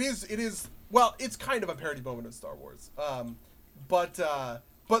 So it is. Well, it's kind of a parody moment of Star Wars. But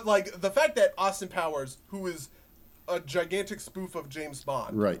like the fact that Austin Powers, who is a gigantic spoof of James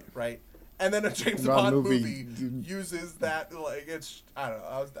Bond, right, and then a James Bond movie uses that, like it's I don't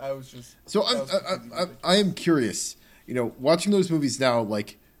know. I was just so I am curious. Watching those movies now,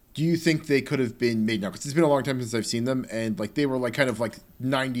 like, do you think they could have been made now? Because it's been a long time since I've seen them, and like they were like kind of like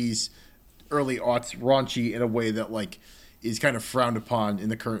 90s, early aughts raunchy in a way that like is kind of frowned upon in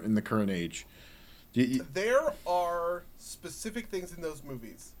the current age. There are specific things in those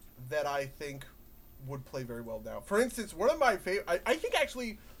movies that I think would play very well now. For instance, one of my favorite, I think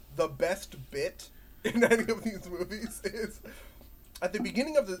actually the best bit in any of these movies is at the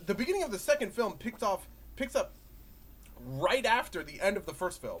beginning of the second film picks up right after the end of the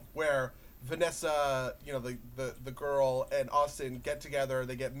first film, where Vanessa, the girl, and Austin get together,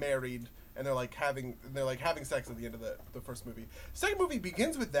 they get married, and they're having sex at the end of the first movie. Second movie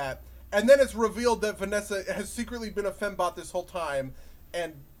begins with that, and then it's revealed that Vanessa has secretly been a fembot this whole time,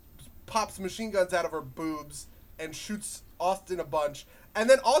 and pops machine guns out of her boobs and shoots Austin a bunch. And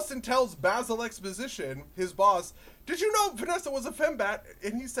then Austin tells Basil Exposition, his boss, "Did you know Vanessa was a fembat?"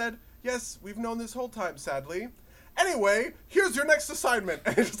 And he said, "Yes, we've known this whole time, sadly. Anyway, here's your next assignment."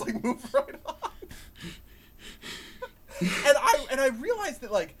 And just move right on. and I realized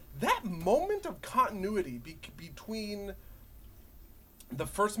that that moment of continuity between the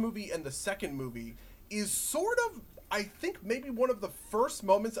first movie and the second movie is sort of, I think, maybe one of the first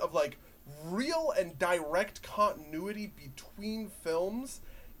moments of real and direct continuity between films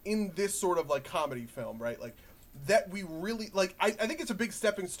in this sort of like comedy film, right? Like that we really like. I think it's a big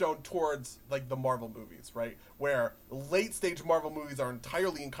stepping stone towards like the Marvel movies, right? Where late stage Marvel movies are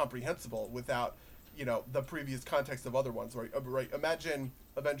entirely incomprehensible without the previous context of other ones, right? Right. Imagine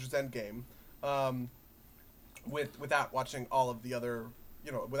Avengers Endgame, without watching all of the other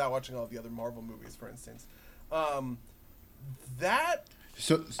Marvel movies, for instance. That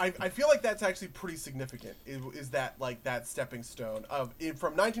So I feel like that's actually pretty significant. Is that like that stepping stone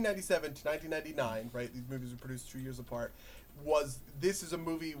from 1997 to 1999, right? These movies were produced 2 years apart. This is a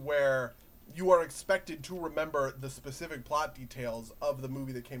movie where you are expected to remember the specific plot details of the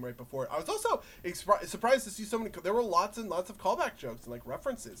movie that came right before it. I was also surprised to see so many. There were lots and lots of callback jokes and like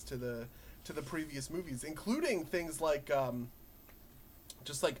references to the previous movies, including things like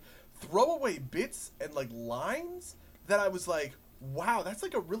just like throwaway bits and like lines that I was like, wow, that's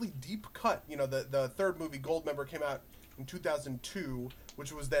like a really deep cut. The third movie, Goldmember, came out in 2002,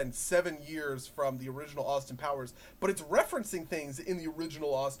 which was then 7 years from the original Austin Powers, but it's referencing things in the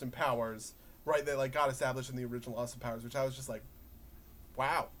original Austin Powers, right, that like got established in the original Austin Powers, which I was just like,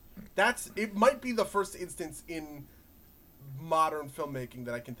 wow. It might be the first instance in modern filmmaking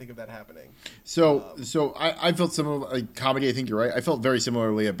that I can think of that happening. So I felt similar, like comedy. I think you're right. I felt very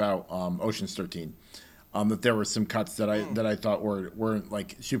similarly about Ocean's 13. That there were some cuts that I thought weren't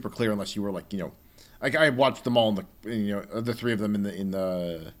like super clear unless you were like like I watched them all the three of them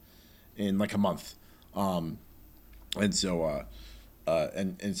in like a month, and so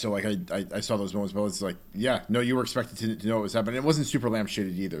like I saw those moments, but it's like you were expected to know what was happening. It wasn't super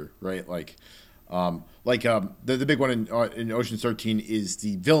lampshaded either, right? The big one in Ocean's 13 is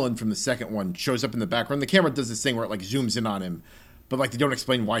the villain from the second one shows up in the background. The camera does this thing where it like zooms in on him, but like they don't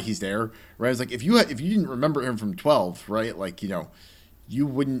explain why he's there, right? It's like if you didn't remember him from 12, right? Like you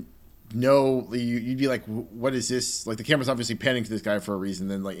wouldn't know. You'd be like, what is this? Like the camera's obviously panning to this guy for a reason.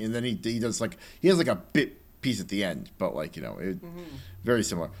 Then he does like he has like a bit piece at the end, but like very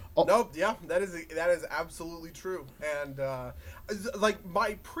similar. Oh. Nope, yeah, that is absolutely true. And like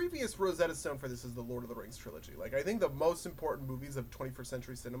my previous Rosetta Stone for this is the Lord of the Rings trilogy. Like I think the most important movies of 21st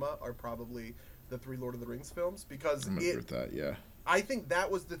century cinema are probably the 3 Lord of the Rings films because I think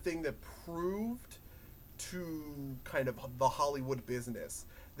that was the thing that proved to kind of the Hollywood business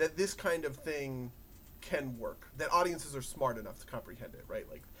that this kind of thing can work. That audiences are smart enough to comprehend it, right?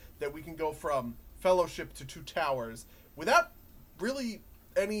 Like that we can go from Fellowship to Two Towers without really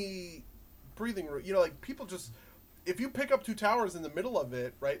any breathing room. Like people just, if you pick up Two Towers in the middle of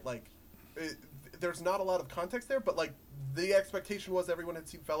it, right? Like there's not a lot of context there, but like the expectation was everyone had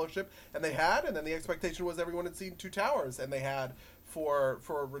seen Fellowship, and they had, and then the expectation was everyone had seen Two Towers, and they had for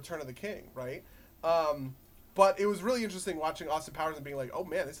Return of the King, right? But it was really interesting watching Austin Powers and being like, oh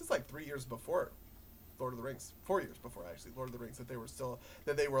man, this is like 3 years before Lord of the Rings, 4 years before actually Lord of the Rings, that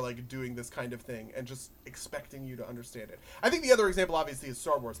they were like doing this kind of thing and just expecting you to understand it. I think the other example obviously is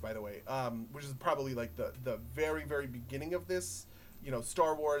Star Wars, by the way, which is probably like the very, very beginning of this.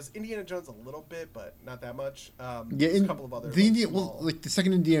 Star Wars, Indiana Jones a little bit, but not that much. A couple of other the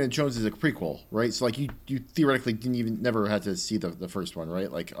second Indiana Jones is a prequel, right? So like you theoretically never had to see the first one, right?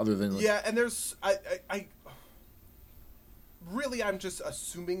 Like other than and there's I really I'm just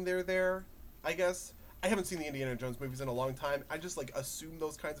assuming they're there. I guess I haven't seen the Indiana Jones movies in a long time. I just like assume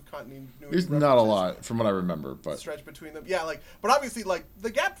those kinds of continuity. There's not a lot from what I remember, but stretch between them. Yeah, like but obviously like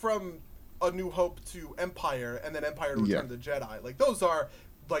the gap from A New Hope to Empire, and then Empire to Return of the Jedi. Like those are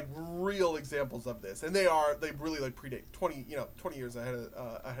like real examples of this, and they really like predate 20 years ahead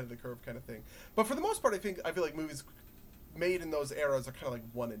of the curve kind of thing. But for the most part, I feel like movies made in those eras are kind of like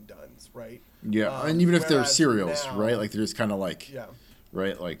one and dones, right? Yeah, and even if they're serials, now, right? Like they're just kind of like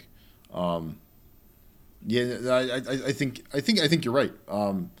right, like I think you're right.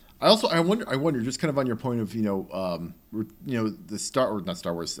 I wonder just kind of on your point of the Star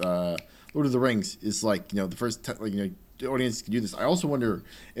Wars. Lord of the Rings is like the first the audience can do this. I also wonder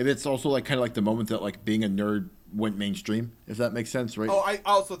if it's also like kind of like the moment that like being a nerd went mainstream, if that makes sense, right? Oh, I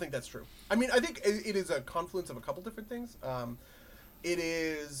also think that's true. I mean, I think it is a confluence of a couple different things. It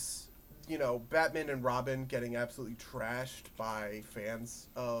is Batman and Robin getting absolutely trashed by fans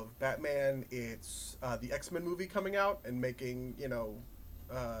of Batman. It's the X-Men movie coming out and making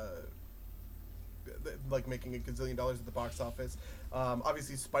making $1 gazillion at the box office.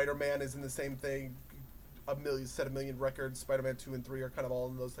 Obviously, Spider-Man is in the same thing. Set a million records. Spider-Man 2 and 3 are kind of all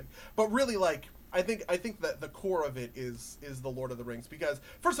in those things. But really, like, I think that the core of it is the Lord of the Rings, because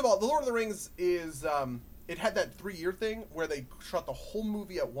first of all, the Lord of the Rings is it had that 3-year thing where they shot the whole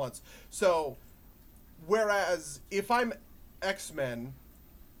movie at once. So, whereas if I'm X-Men,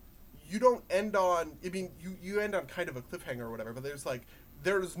 you don't end on. I mean, you end on kind of a cliffhanger or whatever. But there's like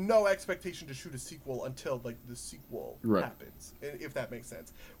there's no expectation to shoot a sequel until like the sequel Right. happens, if that makes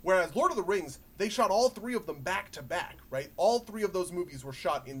sense. Whereas Lord of the Rings, they shot all 3 of them back to back, right? All 3 of those movies were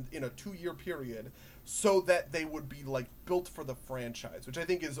shot in a 2-year period so that they would be like built for the franchise, which I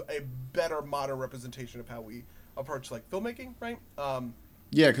think is a better modern representation of how we approach like filmmaking, right?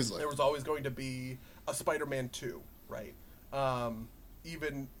 Yeah, because There was always going to be a Spider-Man 2, right?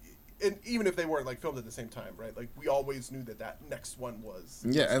 Even if they weren't like filmed at the same time, right? Like we always knew that next one was.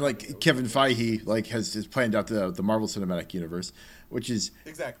 yeah, and like Kevin Feige like has planned out the Marvel Cinematic Universe, which is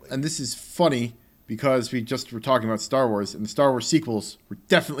Exactly. And this is funny because we just were talking about Star Wars, and the Star Wars sequels were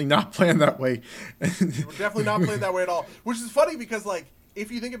definitely not planned that way. We're definitely not playing that way at all. Which is funny because, like, if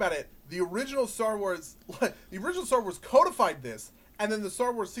you think about it, the original Star Wars codified this, and then the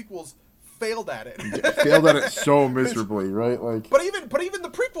Star Wars sequels failed at it. Failed at it so miserably, right? Like, But even the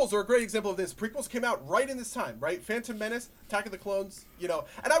prequels are a great example of this. Prequels came out right in this time, right? Phantom Menace, Attack of the Clones,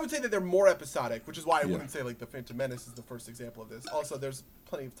 and I would say that they're more episodic, which is why I wouldn't say like the Phantom Menace is the first example of this. Also, there's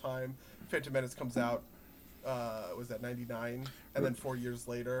plenty of time. Phantom Menace comes out, was that 99, and then 4 years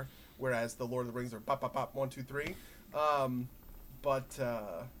later, whereas the Lord of the Rings are pop pop pop 1 2 3.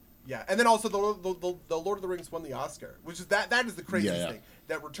 Yeah, and then also the Lord of the Rings won the Oscar, which is that is the craziest thing.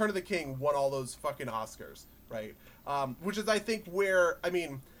 That Return of the King won all those fucking Oscars, right? Which is, I think, where, I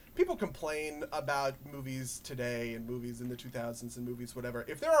mean, people complain about movies today and movies in the 2000s and movies whatever.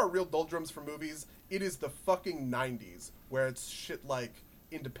 If there are real doldrums for movies, it is the fucking 90s, where it's shit like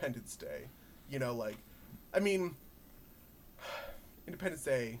Independence Day. Like, I mean, Independence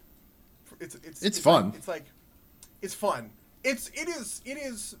Day, it's fun. It's fun.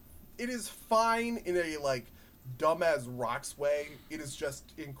 It is fine in a like dumb as rocks way. It is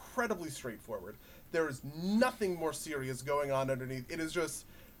just incredibly straightforward. There is nothing more serious going on underneath. It is just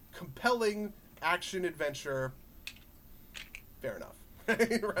compelling action adventure. Fair enough,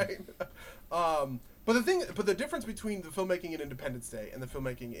 right? But the difference between the filmmaking in Independence Day and the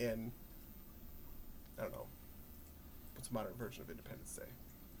filmmaking in, I don't know, what's a modern version of Independence Day?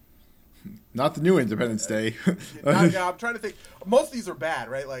 not the new Independence Day. Yeah, I'm trying to think. Most of these are bad,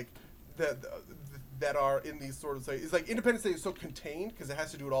 right? Like that are in these sort of it's like Independence Day is so contained because it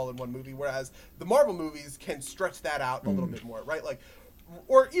has to do it all in one movie, whereas the Marvel movies can stretch that out a little bit more, right? Like,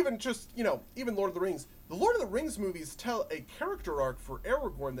 or even just even Lord of the Rings. The Lord of the Rings movies tell a character arc for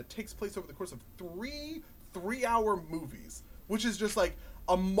Aragorn that takes place over the course of 3-hour movies, which is just like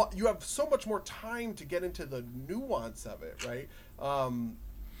you have so much more time to get into the nuance of it, right?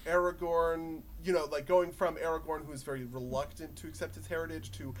 Aragorn, like going from Aragorn, who is very reluctant to accept his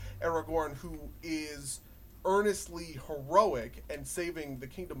heritage, to Aragorn, who is earnestly heroic and saving the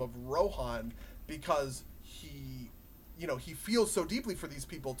kingdom of Rohan because he feels so deeply for these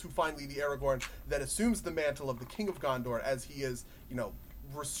people, to finally the Aragorn that assumes the mantle of the King of Gondor as he is,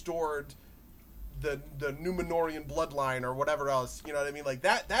 restored the Númenórean bloodline or whatever else. You know what I mean? Like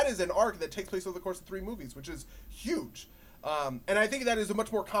that is an arc that takes place over the course of 3 movies, which is huge. And I think that is a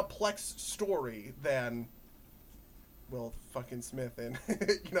much more complex story than Will fucking Smith and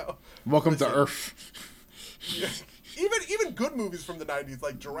Welcome to Earth. Yeah. Even good movies from the 90s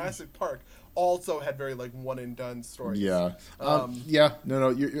like Jurassic Park also had very like one and done stories. Yeah.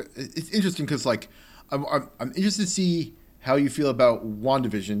 It's interesting because like I'm interested to see how you feel about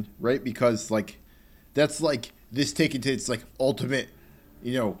WandaVision, right? Because like that's like this taken to its like ultimate,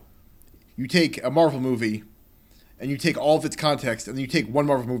 you take a Marvel movie and you take all of its context, and then you take one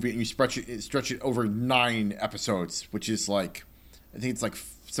Marvel movie and you stretch it over 9 episodes, which is like, I think it's like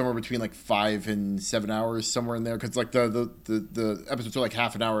somewhere between like 5 and 7 hours, somewhere in there, because like the episodes are like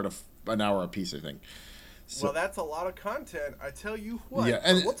half an hour to an hour a piece, I think. So, well, that's a lot of content. I tell you what. Yeah,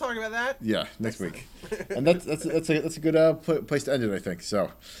 and we'll talk about that. Yeah, next week. And that's a good place to end it, I think.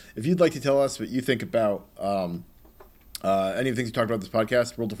 So, if you'd like to tell us what you think about any of the things we talked about in this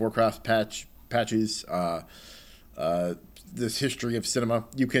podcast, World of Warcraft patches. This history of cinema,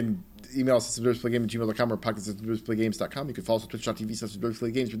 you can email us at subversiveplaygames@gmail.com or podcast@subversiveplaygames.com. You can follow us on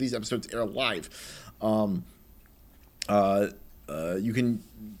twitch.tv/subversiveplaygames where these episodes air live. You can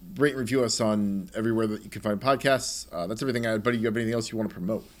rate and review us on everywhere that you can find podcasts. That's everything I had. Buddy, you have anything else you want to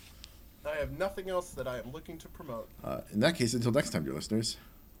promote? I have nothing else that I am looking to promote. In that case, until next time, dear listeners.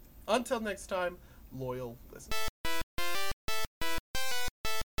 Until next time, loyal listeners.